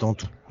manufacturers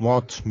don't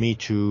want me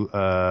to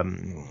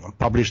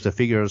publish the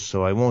figures,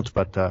 so I won't.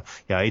 But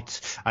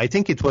I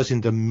think it was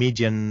in the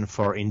median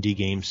for indie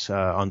games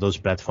on those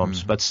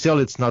platforms. But still,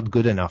 it's not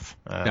good enough.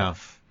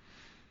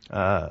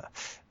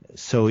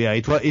 So yeah,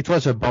 it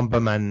was a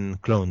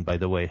Bomberman clone, by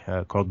the way,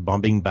 called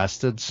Bombing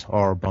Bastards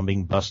or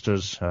Bombing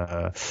Busters.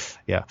 So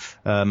yeah,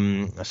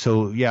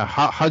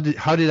 how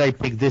did I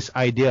pick this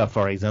idea,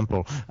 for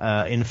example?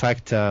 In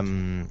fact,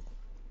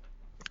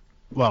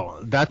 well,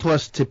 that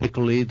was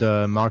typically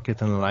the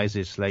market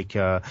analysis. Like,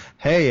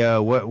 hey,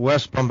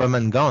 where's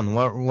Bomberman gone?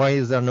 Why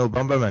is there no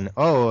Bomberman?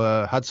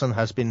 Oh, Hudson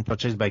has been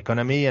purchased by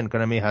Konami, and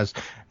Konami has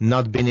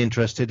not been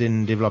interested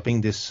in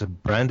developing this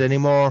brand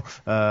anymore.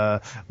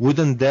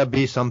 Wouldn't there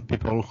be some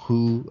people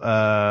who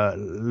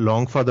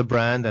long for the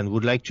brand and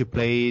would like to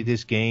play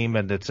this game,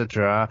 and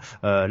etc.?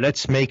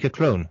 Let's make a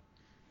clone.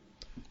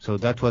 So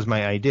that was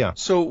my idea.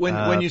 So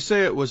when you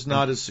say it was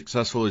not as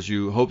successful as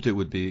you hoped it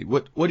would be,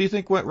 what do you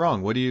think went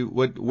wrong? Where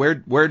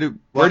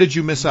did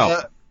you miss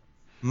out?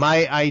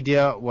 My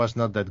idea was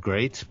not that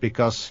great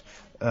because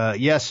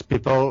yes,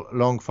 people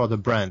long for the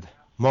brand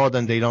more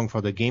than they long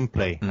for the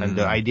gameplay, and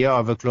the idea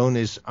of a clone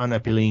is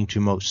unappealing to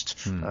most.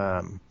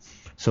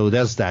 So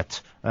there's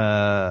that.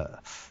 There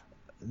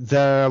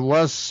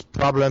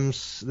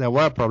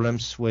were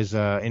problems with,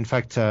 in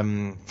fact.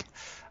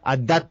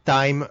 At that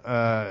time,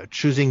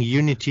 choosing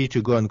Unity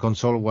to go on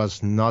console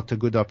was not a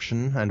good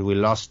option, and we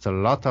lost a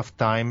lot of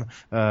time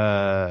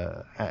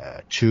to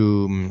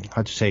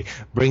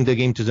bring the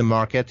game to the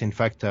market. In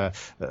fact,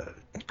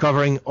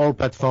 covering all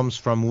platforms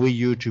from Wii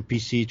U to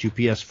PC to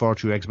PS4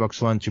 to Xbox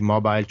One to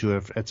mobile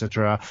to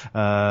etc.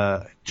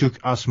 Took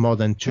us more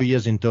than 2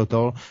 years in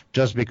total,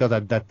 just because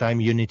at that time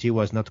Unity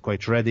was not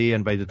quite ready,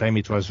 and by the time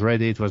it was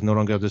ready, it was no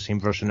longer the same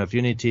version of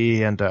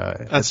Unity, and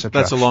that's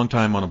a long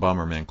time on a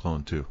Bomberman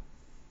clone too.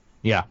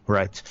 Yeah,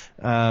 right.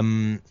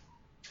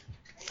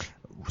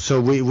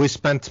 So we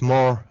spent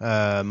more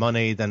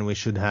money than we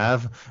should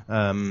have.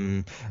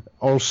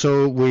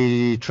 Also,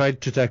 we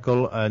tried to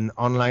tackle an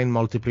online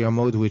multiplayer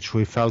mode, which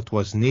we felt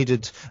was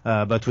needed,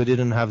 but we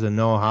didn't have the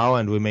know-how,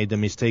 and we made the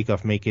mistake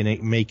of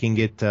making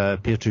it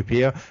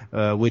peer-to-peer,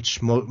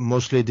 which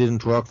mostly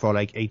didn't work for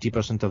like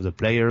 80% of the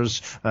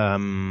players.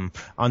 On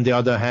the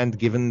other hand,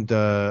 given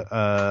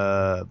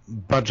the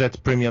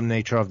budget premium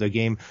nature of the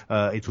game,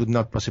 it would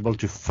not possible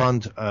to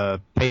fund a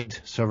paid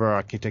server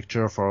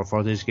architecture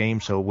for this game,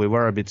 so we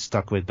were a bit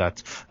stuck with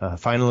that.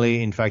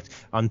 Finally, in fact,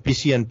 on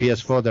PC and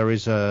PS4 there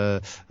is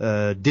a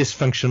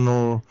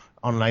dysfunctional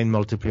online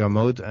multiplayer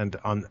mode, and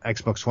on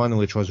Xbox One,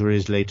 which was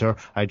released later,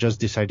 I just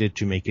decided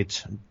to make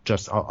it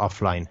just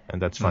offline,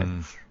 and that's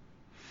fine.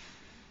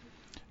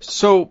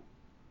 So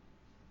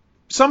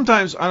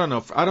sometimes I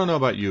don't know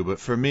about you, but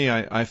for me,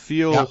 I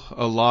feel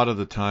a lot of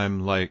the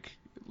time like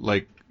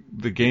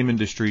the game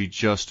industry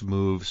just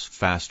moves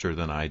faster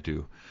than I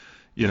do.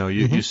 You know,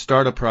 you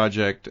start a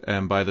project,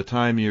 and by the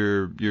time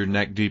you're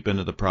neck deep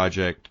into the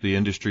project, the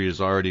industry has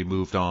already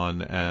moved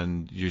on,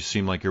 and you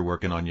seem like you're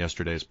working on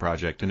yesterday's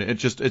project. And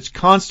it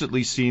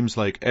constantly seems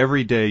like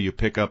every day you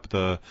pick up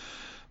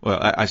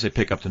I say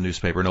pick up the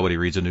newspaper. Nobody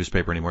reads a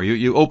newspaper anymore.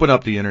 You open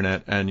up the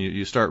internet and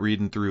you start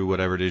reading through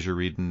whatever it is you're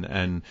reading,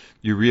 and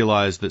you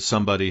realize that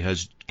somebody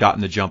has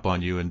gotten the jump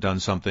on you and done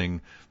something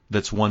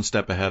that's one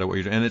step ahead of what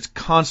you're doing, and it's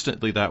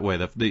constantly that way.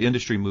 The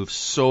industry moves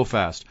so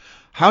fast.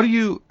 How do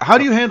you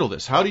handle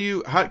this?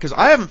 Because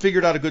I haven't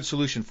figured out a good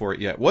solution for it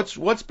yet.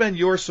 What's been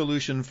your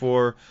solution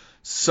for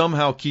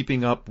somehow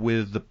keeping up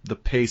with the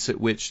pace at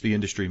which the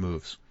industry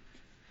moves?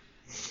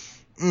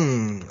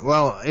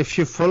 Well, if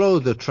you follow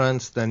the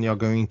trends, then you're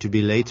going to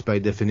be late by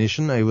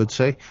definition, I would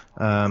say.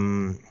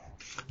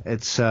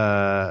 It's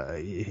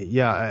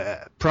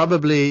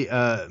probably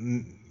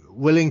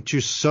willing to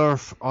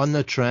surf on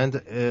a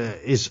trend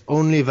is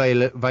only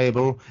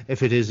viable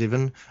if it is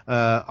even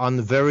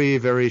on very,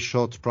 very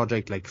short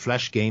project like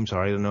Flash games,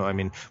 or I don't know. I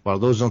mean, well,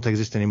 those don't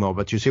exist anymore,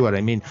 but you see what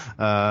I mean.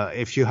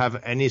 If you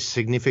have any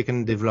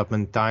significant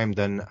development time,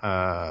 then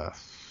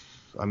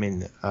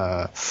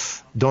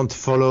don't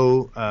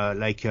follow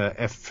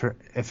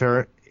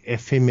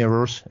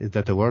ephemeros, is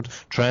that a word?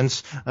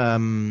 Trends.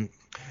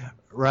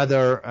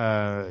 Rather,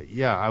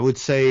 I would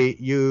say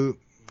you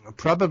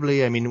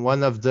probably,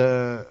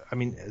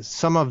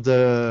 some of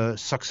the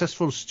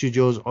successful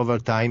studios over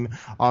time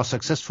are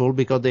successful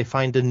because they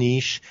find a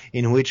niche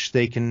in which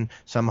they can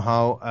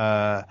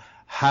somehow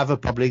have a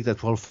public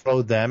that will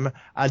follow them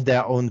at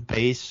their own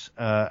pace,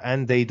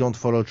 and they don't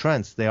follow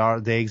trends.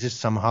 They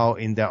exist somehow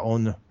in their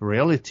own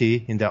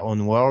reality, in their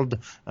own world,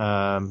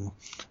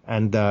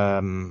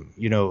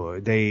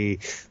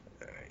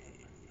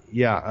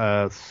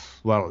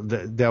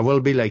 there will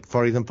be, like,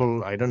 for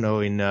example, I don't know,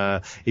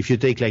 if you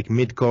take like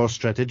mid-core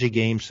strategy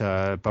games,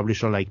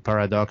 publisher like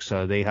Paradox,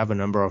 they have a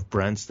number of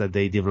brands that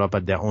they develop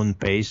at their own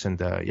pace, and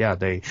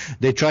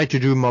they try to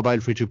do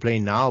mobile free-to-play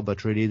now,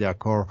 but really their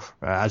core,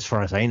 as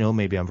far as I know,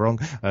 maybe I'm wrong,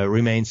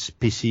 remains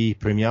PC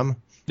premium.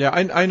 Yeah,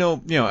 I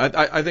know.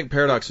 I think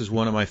Paradox is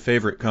one of my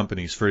favorite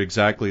companies for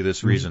exactly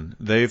this reason.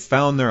 They've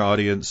found their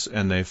audience,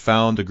 and they've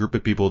found a group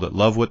of people that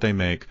love what they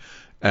make,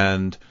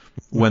 and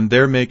when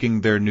they're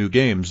making their new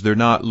games, they're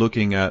not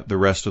looking at the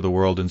rest of the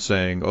world and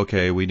saying,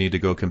 okay, we need to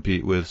go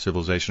compete with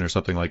Civilization or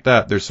something like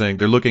that. They're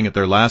looking at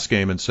their last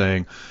game and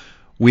saying,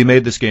 we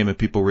made this game and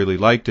people really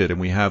liked it,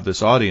 and we have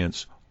this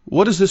audience.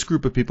 What does this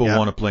group of people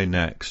want to play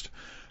next?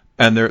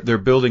 And they're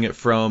building it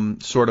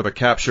from sort of a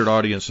captured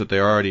audience that they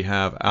already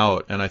have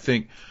out. And I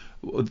think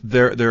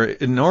they're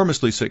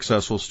enormously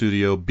successful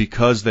studio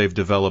because they've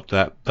developed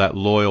that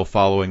loyal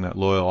following, that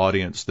loyal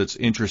audience that's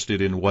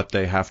interested in what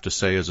they have to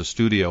say as a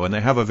studio, and they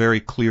have a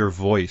very clear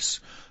voice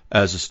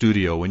as a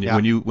studio. When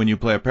you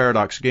play a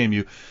Paradox game,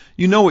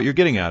 you know what you're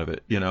getting out of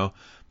it,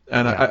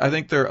 And I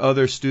think there are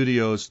other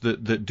studios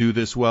that do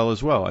this well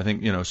as well. I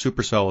think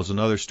Supercell is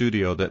another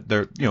studio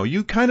that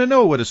you kind of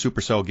know what a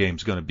Supercell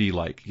game's going to be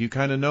like. You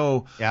kind of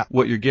know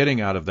what you're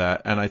getting out of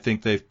that, and I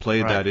think they've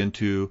played that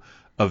into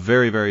a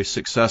very, very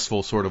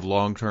successful sort of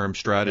long-term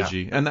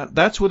strategy, and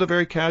that's with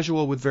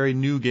very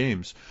new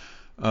games.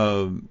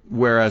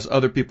 Whereas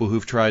other people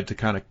who've tried to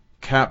kind of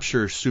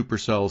capture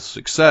Supercell's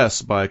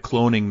success by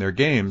cloning their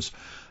games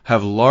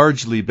have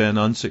largely been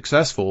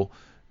unsuccessful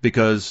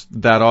because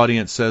that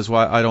audience says,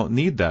 "Well, I don't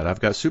need that.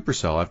 I've got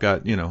Supercell. I've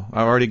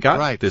already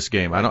got this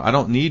game. I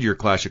don't need your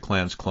Clash of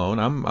Clans clone.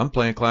 I'm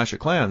playing Clash of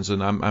Clans,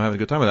 and I'm having a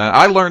good time with that."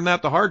 I learned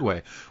that the hard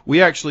way.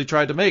 We actually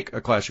tried to make a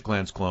Clash of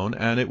Clans clone,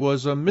 and it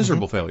was a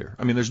miserable failure.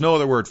 I mean, there's no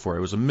other word for it.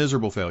 It was a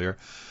miserable failure.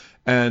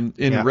 And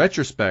in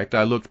retrospect,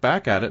 I looked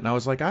back at it, and I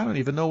was like, I don't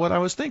even know what I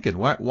was thinking.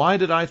 Why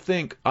did I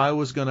think I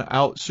was going to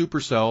out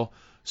Supercell?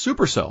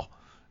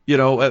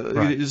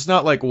 It's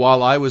not like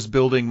while I was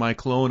building my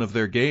clone of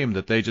their game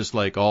that they just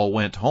like all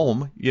went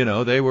home.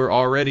 They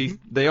already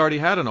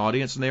had an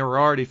audience, and they were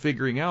already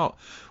figuring out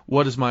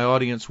what does my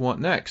audience want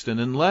next.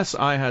 And unless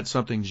I had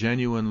something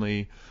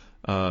genuinely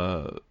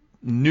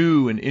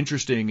new and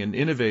interesting and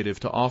innovative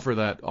to offer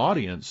that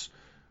audience,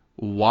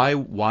 why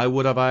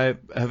would I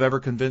have ever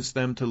convinced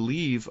them to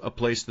leave a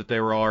place that they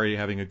were already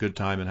having a good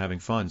time and having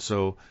fun?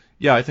 So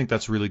yeah, I think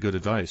that's really good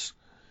advice.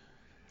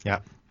 Yeah.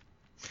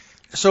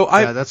 So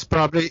that's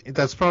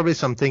probably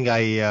something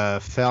I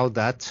felt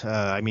that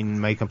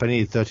my company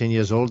is 13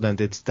 years old,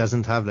 and it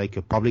doesn't have like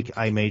a public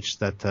image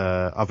that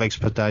of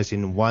expertise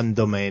in one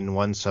domain,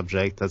 one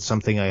subject. That's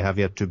something I have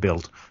yet to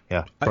build.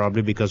 Yeah,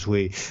 probably because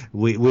we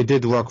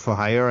did work for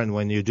hire, and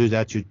when you do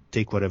that, you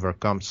take whatever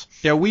comes.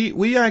 Yeah,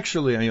 we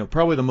actually,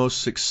 probably the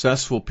most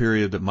successful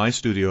period that my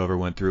studio ever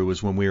went through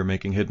was when we were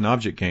making hidden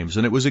object games,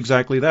 and it was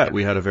exactly that.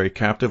 We had a very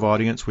captive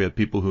audience. We had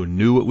people who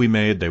knew what we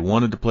made. They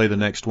wanted to play the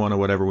next one or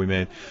whatever we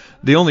made.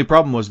 The only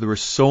problem was there were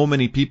so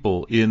many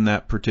people in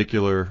that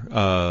particular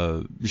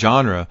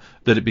genre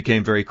that it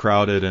became very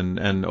crowded,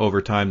 and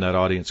over time that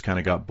audience kind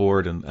of got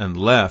bored and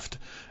left.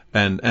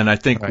 And I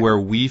think where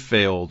we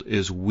failed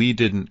is we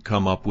didn't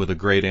come up with a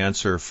great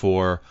answer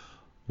for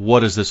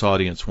what does this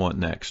audience want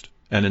next.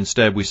 And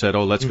instead we said,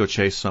 let's go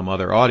chase some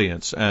other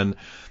audience. And,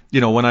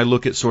 when I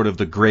look at sort of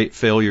the great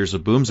failures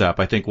of BoomZap,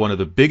 I think one of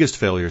the biggest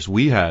failures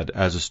we had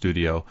as a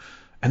studio,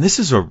 and this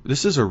is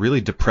a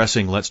really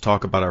depressing let's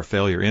talk about our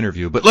failure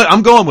interview, but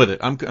I'm going with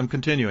it. I'm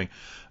continuing.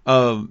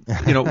 One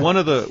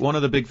of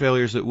the big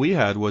failures that we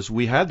had was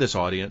we had this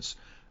audience,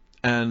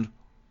 and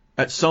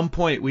at some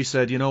point we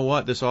said, you know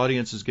what, this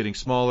audience is getting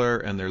smaller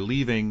and they're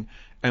leaving,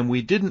 and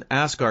we didn't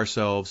ask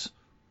ourselves,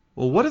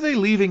 well, what are they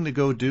leaving to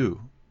go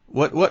do?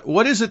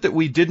 What is it that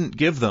we didn't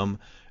give them?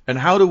 And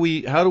how do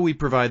we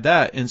provide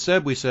that?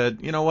 Instead, we said,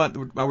 you know what,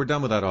 we're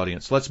done with that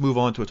audience. Let's move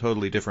on to a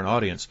totally different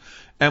audience.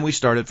 And we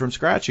started from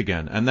scratch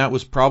again. And that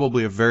was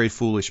probably a very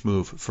foolish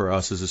move for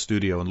us as a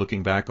studio. And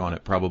looking back on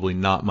it, probably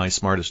not my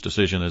smartest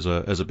decision as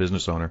a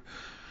business owner.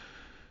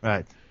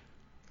 Right.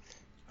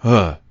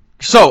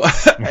 So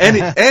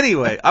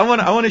anyway, I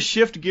want to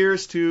shift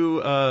gears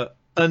to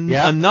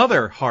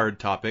another hard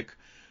topic,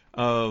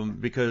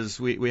 because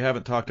we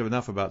haven't talked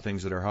enough about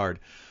things that are hard.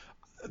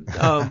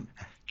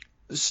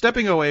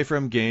 Stepping away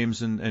from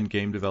games and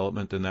game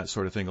development and that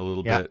sort of thing a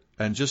little bit,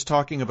 and just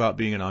talking about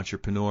being an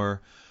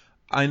entrepreneur,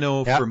 I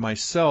know for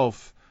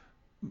myself,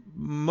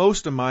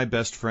 most of my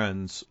best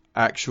friends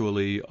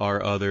actually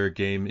are other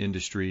game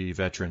industry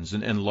veterans,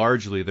 and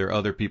largely they're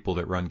other people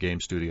that run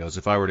game studios.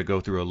 If I were to go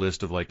through a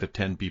list of like the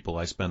 10 people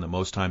I spend the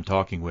most time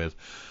talking with,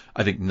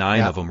 I think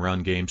 9 of them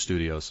run game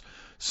studios.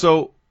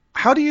 So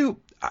how do you,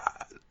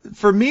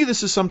 for me,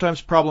 this is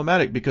sometimes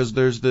problematic because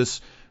there's this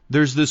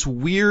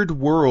weird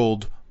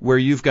world where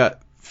you've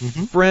got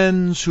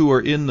friends who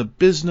are in the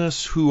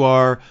business who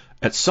are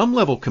at some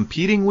level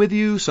competing with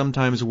you,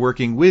 sometimes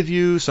working with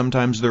you,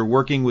 sometimes they're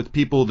working with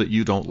people that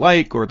you don't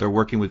like, or they're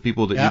working with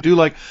people that you do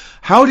like.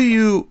 How do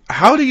you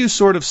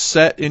sort of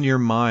set in your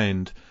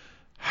mind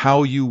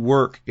how you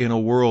work in a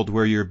world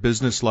where your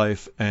business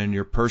life and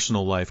your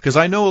personal life, because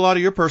I know a lot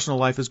of your personal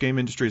life is game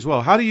industry as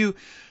well. How do you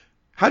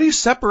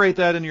separate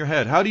that in your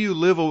head? How do you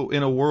live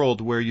in a world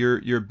where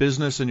your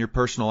business and your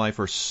personal life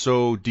are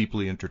so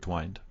deeply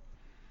intertwined?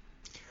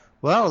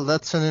 Well,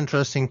 that's an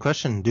interesting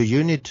question. Do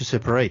you need to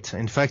separate?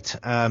 In fact,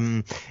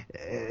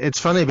 it's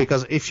funny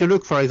because if you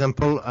look, for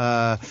example,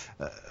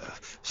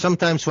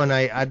 sometimes when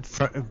I add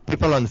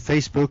people on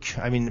Facebook,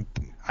 I mean,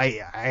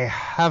 I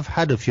have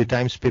had a few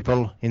times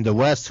people in the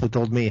West who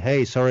told me,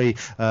 hey, sorry,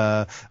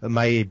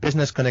 my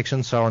business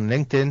connections are on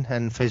LinkedIn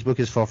and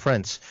Facebook is for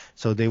friends.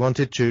 So they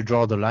wanted to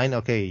draw the line.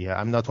 Okay,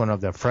 I'm not one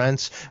of their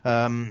friends.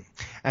 And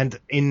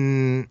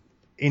in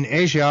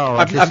Asia, or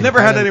I've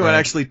never had anyone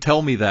actually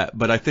tell me that,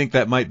 but I think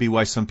that might be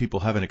why some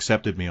people haven't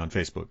accepted me on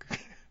Facebook.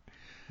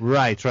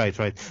 Right.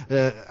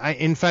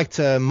 In fact,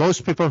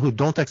 most people who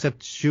don't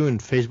accept you on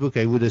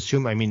Facebook, I would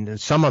assume, I mean,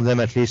 some of them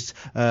at least,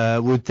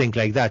 would think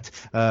like that.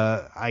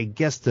 I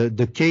guess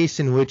the cases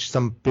in which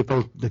some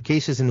people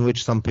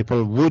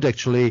would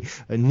actually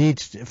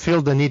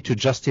feel the need to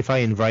justify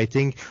in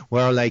writing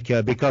were like,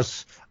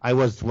 because I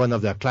was one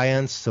of their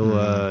clients,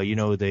 so,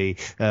 they,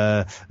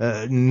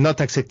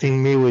 not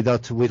accepting me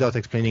without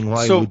explaining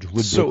why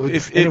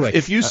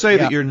if you say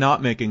that you're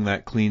not making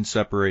that clean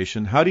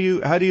separation, how do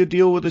you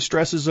deal with the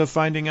stresses of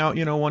finding out,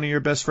 one of your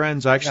best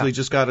friends actually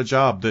just got a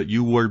job that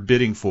you were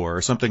bidding for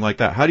or something like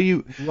that? How do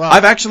you,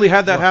 I've actually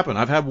had that happen.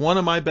 I've had one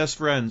of my best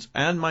friends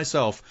and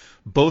myself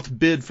both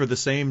bid for the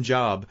same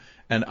job,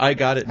 and I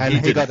got it, and he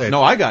didn't.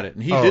 No, I got it,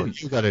 and he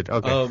didn't. You got it.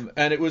 Okay.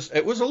 And it was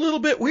a little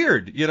bit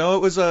weird. It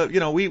was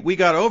we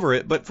got over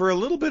it, but for a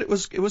little bit it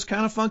was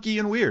kind of funky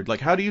and weird.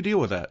 Like, how do you deal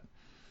with that?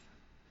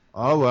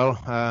 Oh well,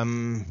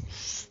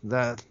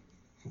 that's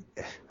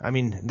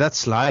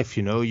life,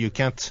 you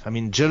can't,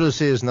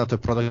 jealousy is not a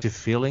productive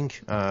feeling.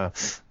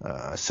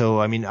 So,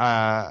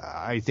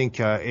 I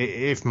think,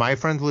 if my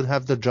friend would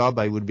have the job,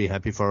 I would be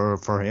happy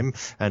for him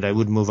and I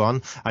would move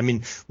on.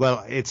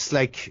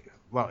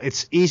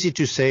 It's easy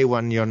to say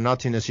when you're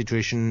not in a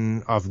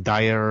situation of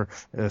dire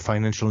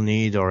financial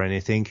need or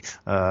anything.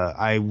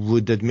 I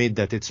would admit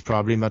that it's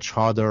probably much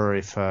harder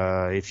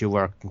if you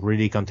were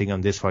really counting on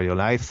this for your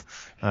life.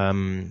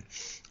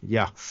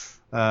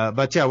 What I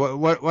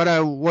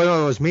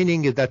was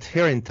meaning is that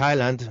here in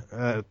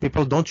Thailand,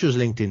 people don't use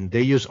LinkedIn.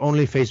 They use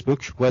only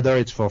Facebook, whether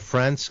it's for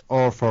friends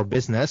or for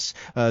business.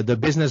 The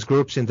business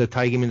groups in the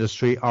Thai game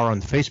industry are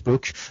on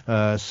Facebook.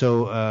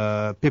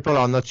 So people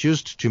are not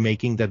used to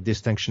making that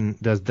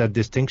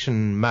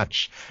distinction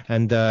match.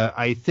 And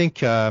I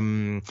think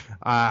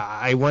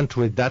I went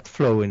with that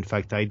flow. In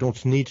fact, I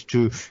don't need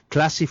to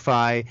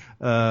classify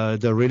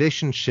the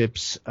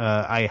relationships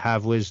I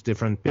have with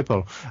different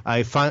people.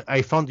 I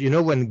found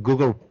when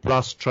Google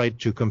Plus tried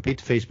to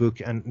compete with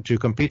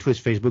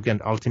Facebook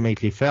and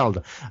ultimately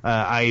failed,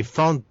 I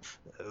found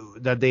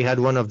that they had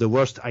one of the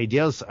worst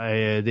ideas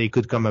they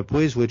could come up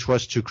with, which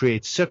was to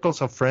create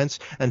circles of friends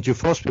and to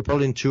force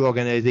people into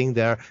organizing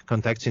their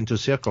contacts into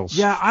circles.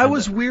 Yeah, I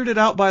was weirded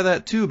out by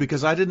that too,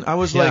 because I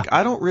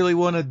don't really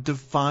want to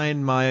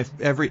define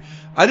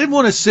I didn't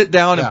want to sit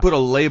down and put a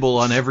label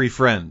on every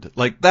friend.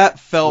 Like, that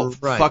felt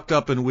fucked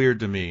up and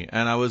weird to me.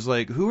 And I was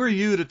like, who are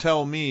you to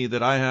tell me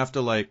that I have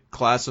to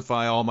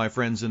classify all my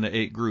friends into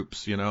 8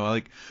 groups,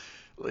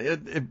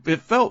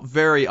 it felt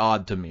very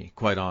odd to me,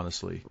 quite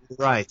honestly.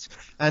 Right.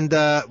 And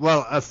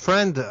well, a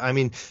friend, I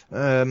mean,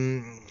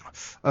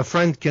 a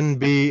friend can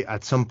be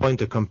at some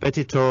point a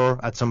competitor,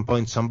 at some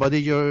point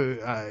somebody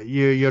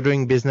you're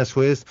doing business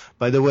with.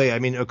 By the way, I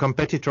mean, a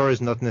competitor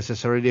is not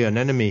necessarily an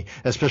enemy,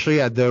 especially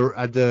at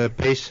the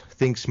pace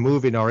things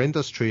move in our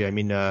industry. I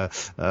mean,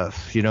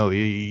 you know,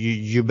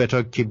 you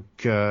better keep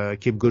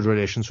good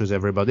relations with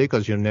everybody,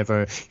 because you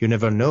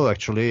never know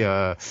actually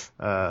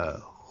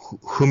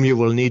whom you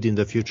will need in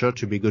the future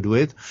to be good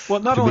with. Well,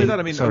 not only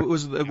that, I mean,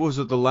 it was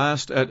at the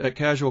last at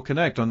Casual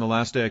Connect, on the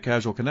last day of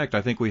Casual Connect,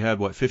 I think we had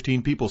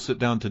 15 people sit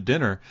down to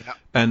dinner,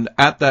 and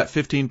at that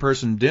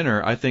 15-person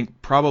dinner, I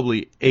think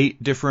probably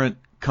 8 different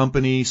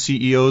company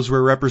CEOs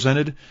were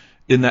represented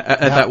in that at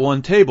that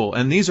one table,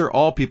 and these are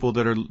all people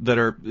that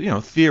are you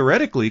know,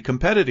 theoretically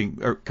competing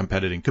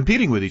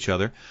with each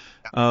other.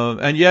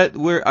 And yet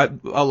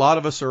a lot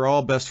of us are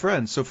all best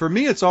friends. So for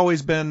me, it's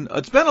been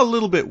a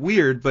little bit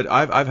weird, but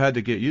I've had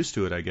to get used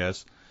to it, I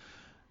guess.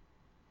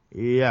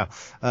 Yeah.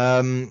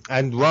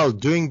 And well,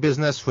 doing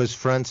business with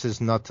friends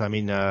is not, I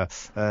mean,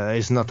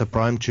 is not a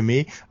problem to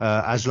me,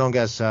 as long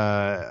as,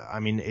 I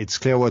mean, it's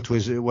clear what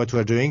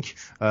we're doing.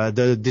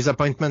 The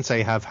disappointments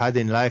I have had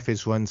in life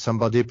is when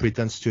somebody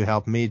pretends to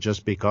help me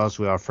just because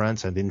we are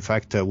friends, and in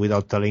fact,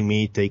 without telling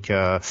me, take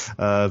a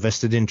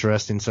vested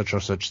interest in such or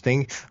such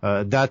thing.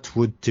 That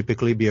would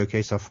typically be a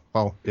case of,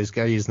 well, this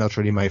guy is not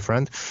really my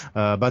friend.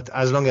 But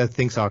as long as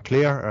things are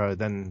clear,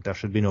 then there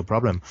should be no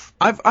problem.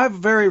 I've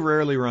very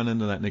rarely run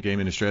into that in the game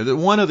industry.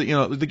 One of the, you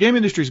know, the game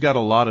industry's got a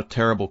lot of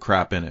terrible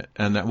crap in it,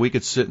 and that we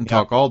could sit and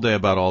talk all day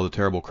about all the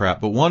terrible crap.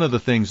 But one of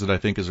the things that I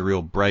think is a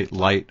real bright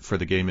light for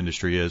the game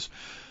industry is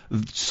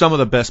some of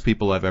the best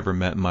people I've ever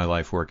met in my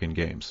life work in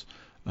games.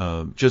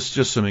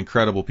 Just some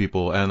incredible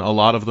people, and a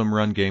lot of them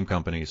run game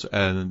companies,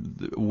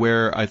 and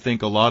where I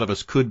think a lot of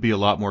us could be a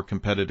lot more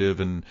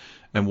competitive and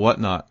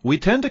whatnot, we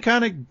tend to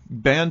kind of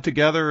band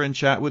together and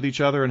chat with each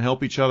other and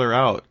help each other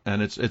out,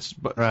 and it's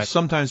right.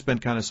 Sometimes been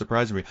kind of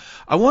surprising me.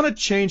 I want to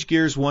change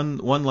gears one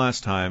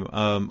last time.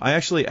 I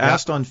actually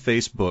asked on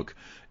Facebook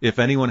if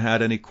anyone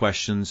had any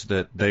questions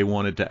that they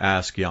wanted to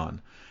ask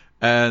Jan.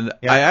 And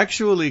I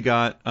actually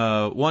got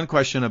one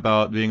question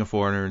about being a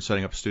foreigner and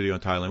setting up a studio in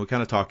Thailand. We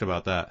kind of talked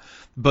about that.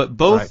 But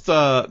both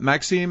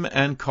Maxime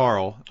and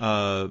Carl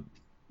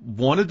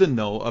wanted to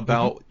know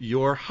about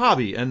your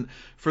hobby. And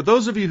for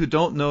those of you who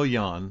don't know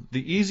Jan,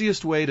 the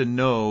easiest way to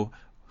know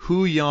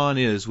who Jan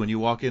is when you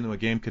walk into a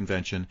game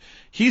convention,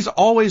 he's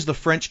always the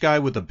French guy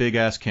with the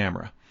big-ass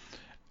camera.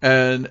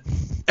 And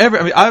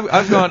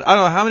I've gone, I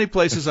don't know how many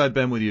places I've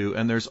been with you,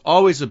 and there's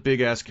always a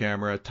big-ass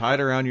camera tied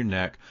around your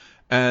neck.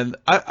 And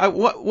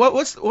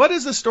what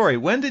is the story?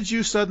 When did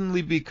you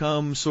suddenly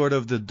become sort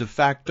of the de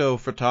facto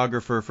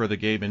photographer for the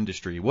game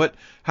industry?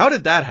 How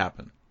did that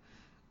happen?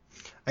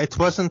 It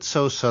wasn't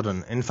so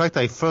sudden. In fact,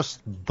 I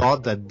first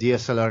bought that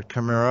DSLR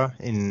camera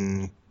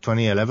in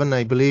 2011,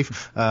 I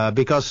believe,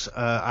 because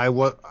I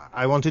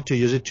wanted to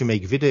use it to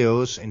make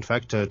videos. In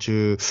fact,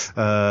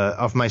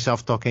 of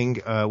myself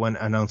talking when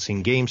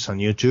announcing games on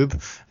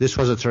YouTube. This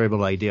was a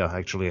terrible idea,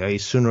 actually. I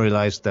soon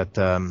realized that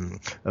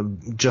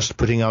just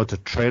putting out a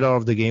trailer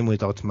of the game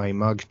without my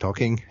mug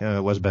talking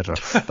was better.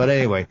 But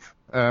anyway.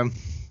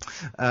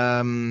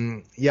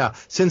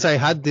 Since I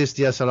had this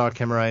DSLR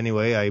camera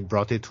anyway, I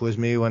brought it with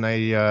me when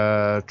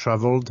I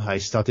traveled. I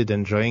started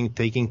enjoying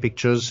taking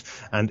pictures,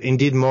 and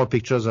indeed more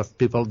pictures of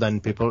people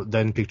than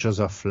pictures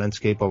of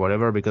landscape or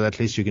whatever, because at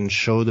least you can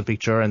show the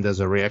picture and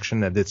there's a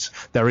reaction and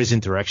there is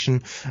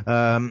interaction.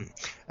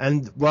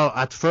 And well,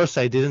 at first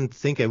I didn't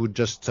think I would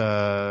just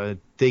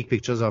take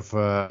pictures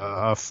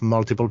of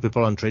multiple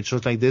people on trade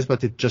shows like this,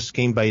 but it just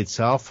came by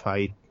itself.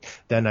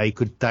 Then I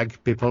could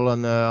tag people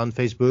on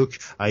Facebook.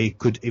 I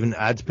could even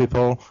add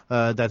people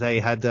that I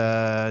had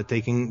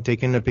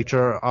taken a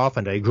picture of,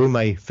 and I grew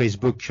my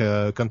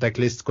Facebook contact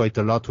list quite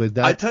a lot with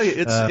that. I tell you,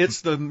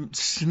 it's the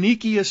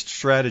sneakiest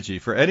strategy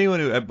for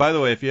anyone who. By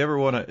the way, if you ever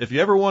want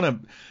to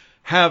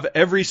have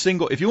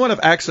if you want to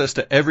have access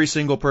to every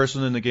single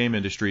person in the game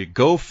industry,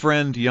 go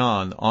friend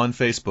Jan on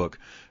Facebook,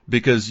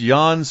 because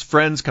Jan's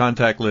friends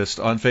contact list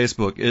on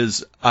Facebook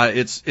is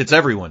it's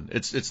everyone.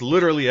 It's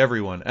literally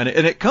everyone, and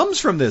it comes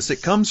from this.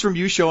 It comes from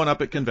you showing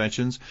up at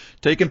conventions,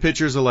 taking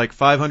pictures of like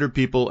 500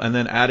 people, and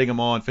then adding them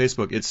all on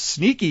Facebook. It's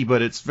sneaky,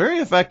 but it's very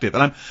effective,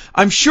 and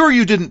I'm sure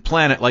you didn't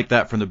plan it like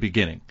that from the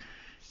beginning.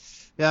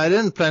 Yeah, I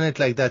didn't plan it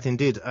like that,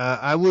 indeed.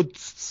 I would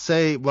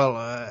say,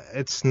 well,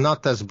 it's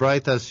not as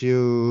bright as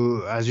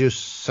you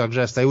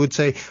suggest. I would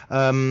say,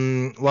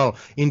 well,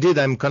 indeed,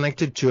 I'm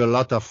connected to a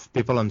lot of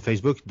people on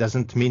Facebook.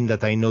 Doesn't mean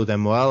that I know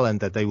them well and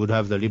that I would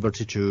have the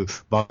liberty to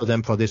bother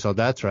them for this or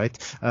that, right?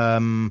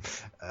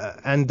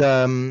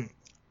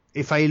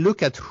 If I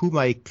look at who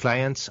my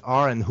clients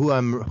are and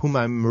whom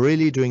I'm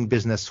really doing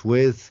business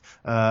with,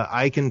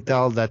 I can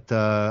tell that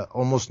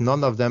almost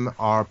none of them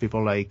are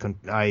people I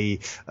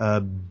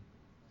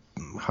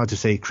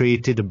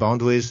created a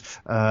bond with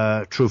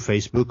through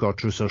Facebook or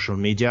through social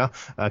media.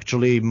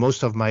 Actually,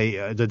 most of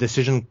the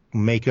decision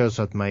makers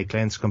at my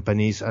clients'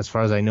 companies, as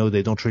far as I know,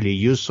 they don't really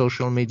use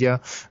social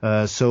media.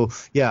 So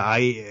yeah,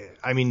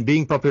 I mean,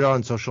 being popular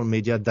on social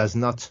media does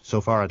not,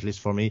 so far at least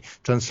for me,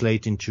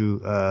 translate into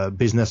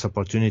business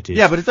opportunities.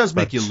 Yeah, but it does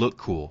make you look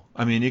cool.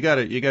 I mean, you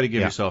gotta give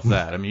yourself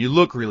that. I mean, you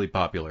look really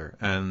popular,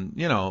 and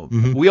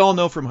we all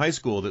know from high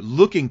school that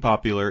looking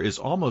popular is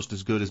almost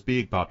as good as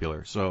being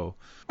popular. So, all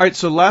right.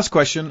 So, last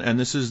question, and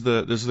this is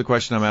the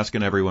question I'm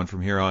asking everyone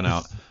from here on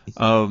out.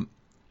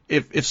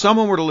 If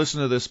someone were to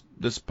listen to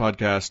this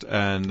podcast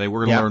and they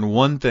were to learn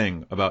one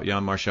thing about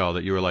Jan Marshall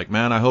that you were like,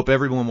 man, I hope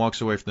everyone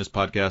walks away from this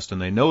podcast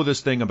and they know this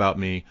thing about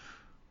me,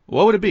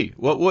 what would it be?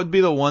 What would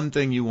be the one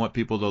thing you want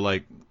people to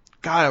like?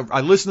 God,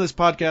 I listened to this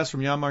podcast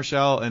from Jan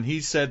Marshall and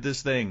he said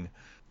this thing.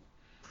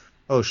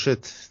 Oh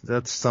shit,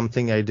 that's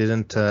something I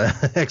didn't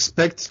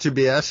expect to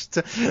be asked.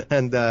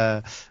 And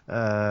well,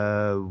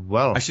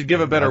 I should give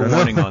a better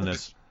warning on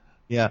this.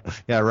 Yeah,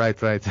 right.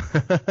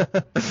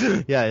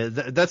 Yeah,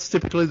 that's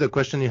typically the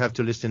question you have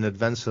to list in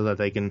advance so that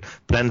I can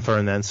plan for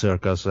an answer.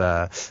 Because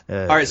all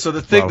right, so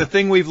the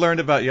thing we've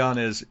learned about Jan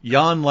is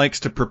Jan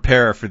likes to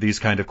prepare for these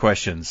kind of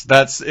questions.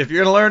 That's if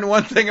you're going to learn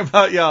one thing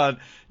about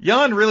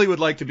Jan really would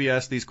like to be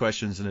asked these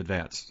questions in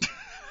advance.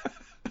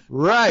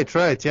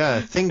 Right.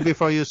 Yeah. Think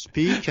before you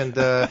speak, and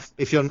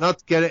if you're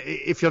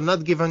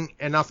not given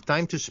enough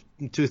time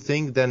to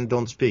think, then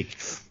don't speak.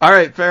 All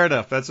right, fair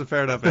enough. That's a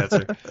fair enough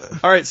answer.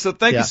 All right, so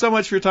thank you so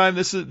much for your time.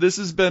 This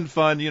has been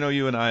fun.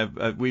 You and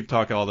I we've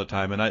talked all the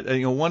time,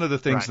 and one of the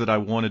things that I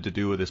wanted to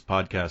do with this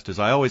podcast is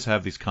I always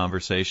have these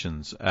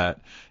conversations at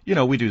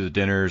we do the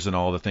dinners and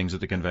all the things at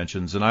the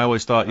conventions, and I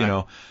always thought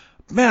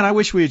man, I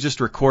wish we had just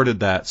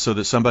recorded that so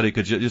that somebody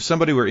could, if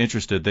somebody were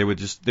interested, they could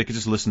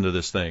just listen to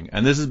this thing.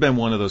 And this has been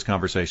one of those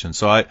conversations.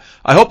 So I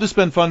hope this has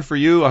been fun for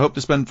you. I hope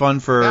this has been fun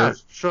for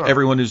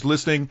everyone who's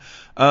listening.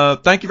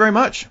 Thank you very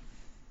much.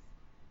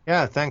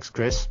 Yeah, thanks,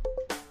 Chris.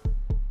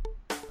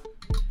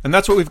 And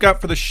that's what we've got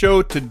for the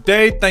show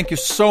today. Thank you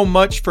so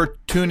much for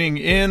tuning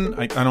in.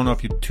 I don't know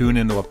if you tune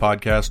into a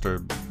podcast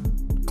or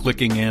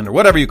clicking in or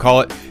whatever you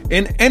call it.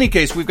 In any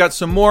case, we've got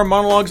some more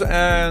monologues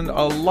and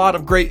a lot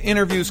of great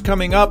interviews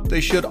coming up.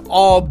 They should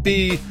all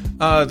be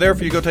there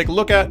for you to go take a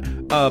look at.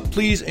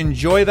 Please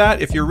enjoy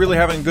that. If you're really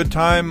having a good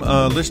time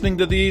listening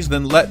to these,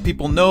 then let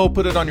people know.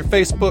 Put it on your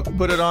Facebook,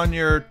 put it on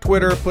your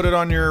Twitter, put it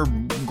on your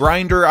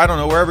Grindr. I don't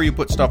know, wherever you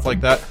put stuff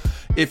like that.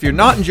 If you're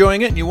not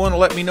enjoying it and you want to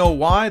let me know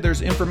why,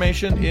 there's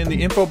information in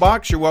the info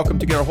box. You're welcome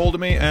to get a hold of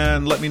me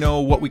and let me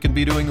know what we can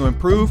be doing to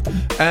improve.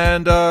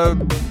 And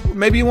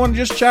maybe you want to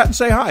just chat and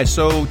say hi.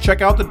 So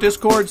check out the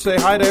Discord, say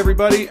hi to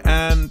everybody,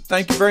 and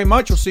thank you very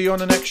much. We'll see you on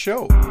the next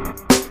show.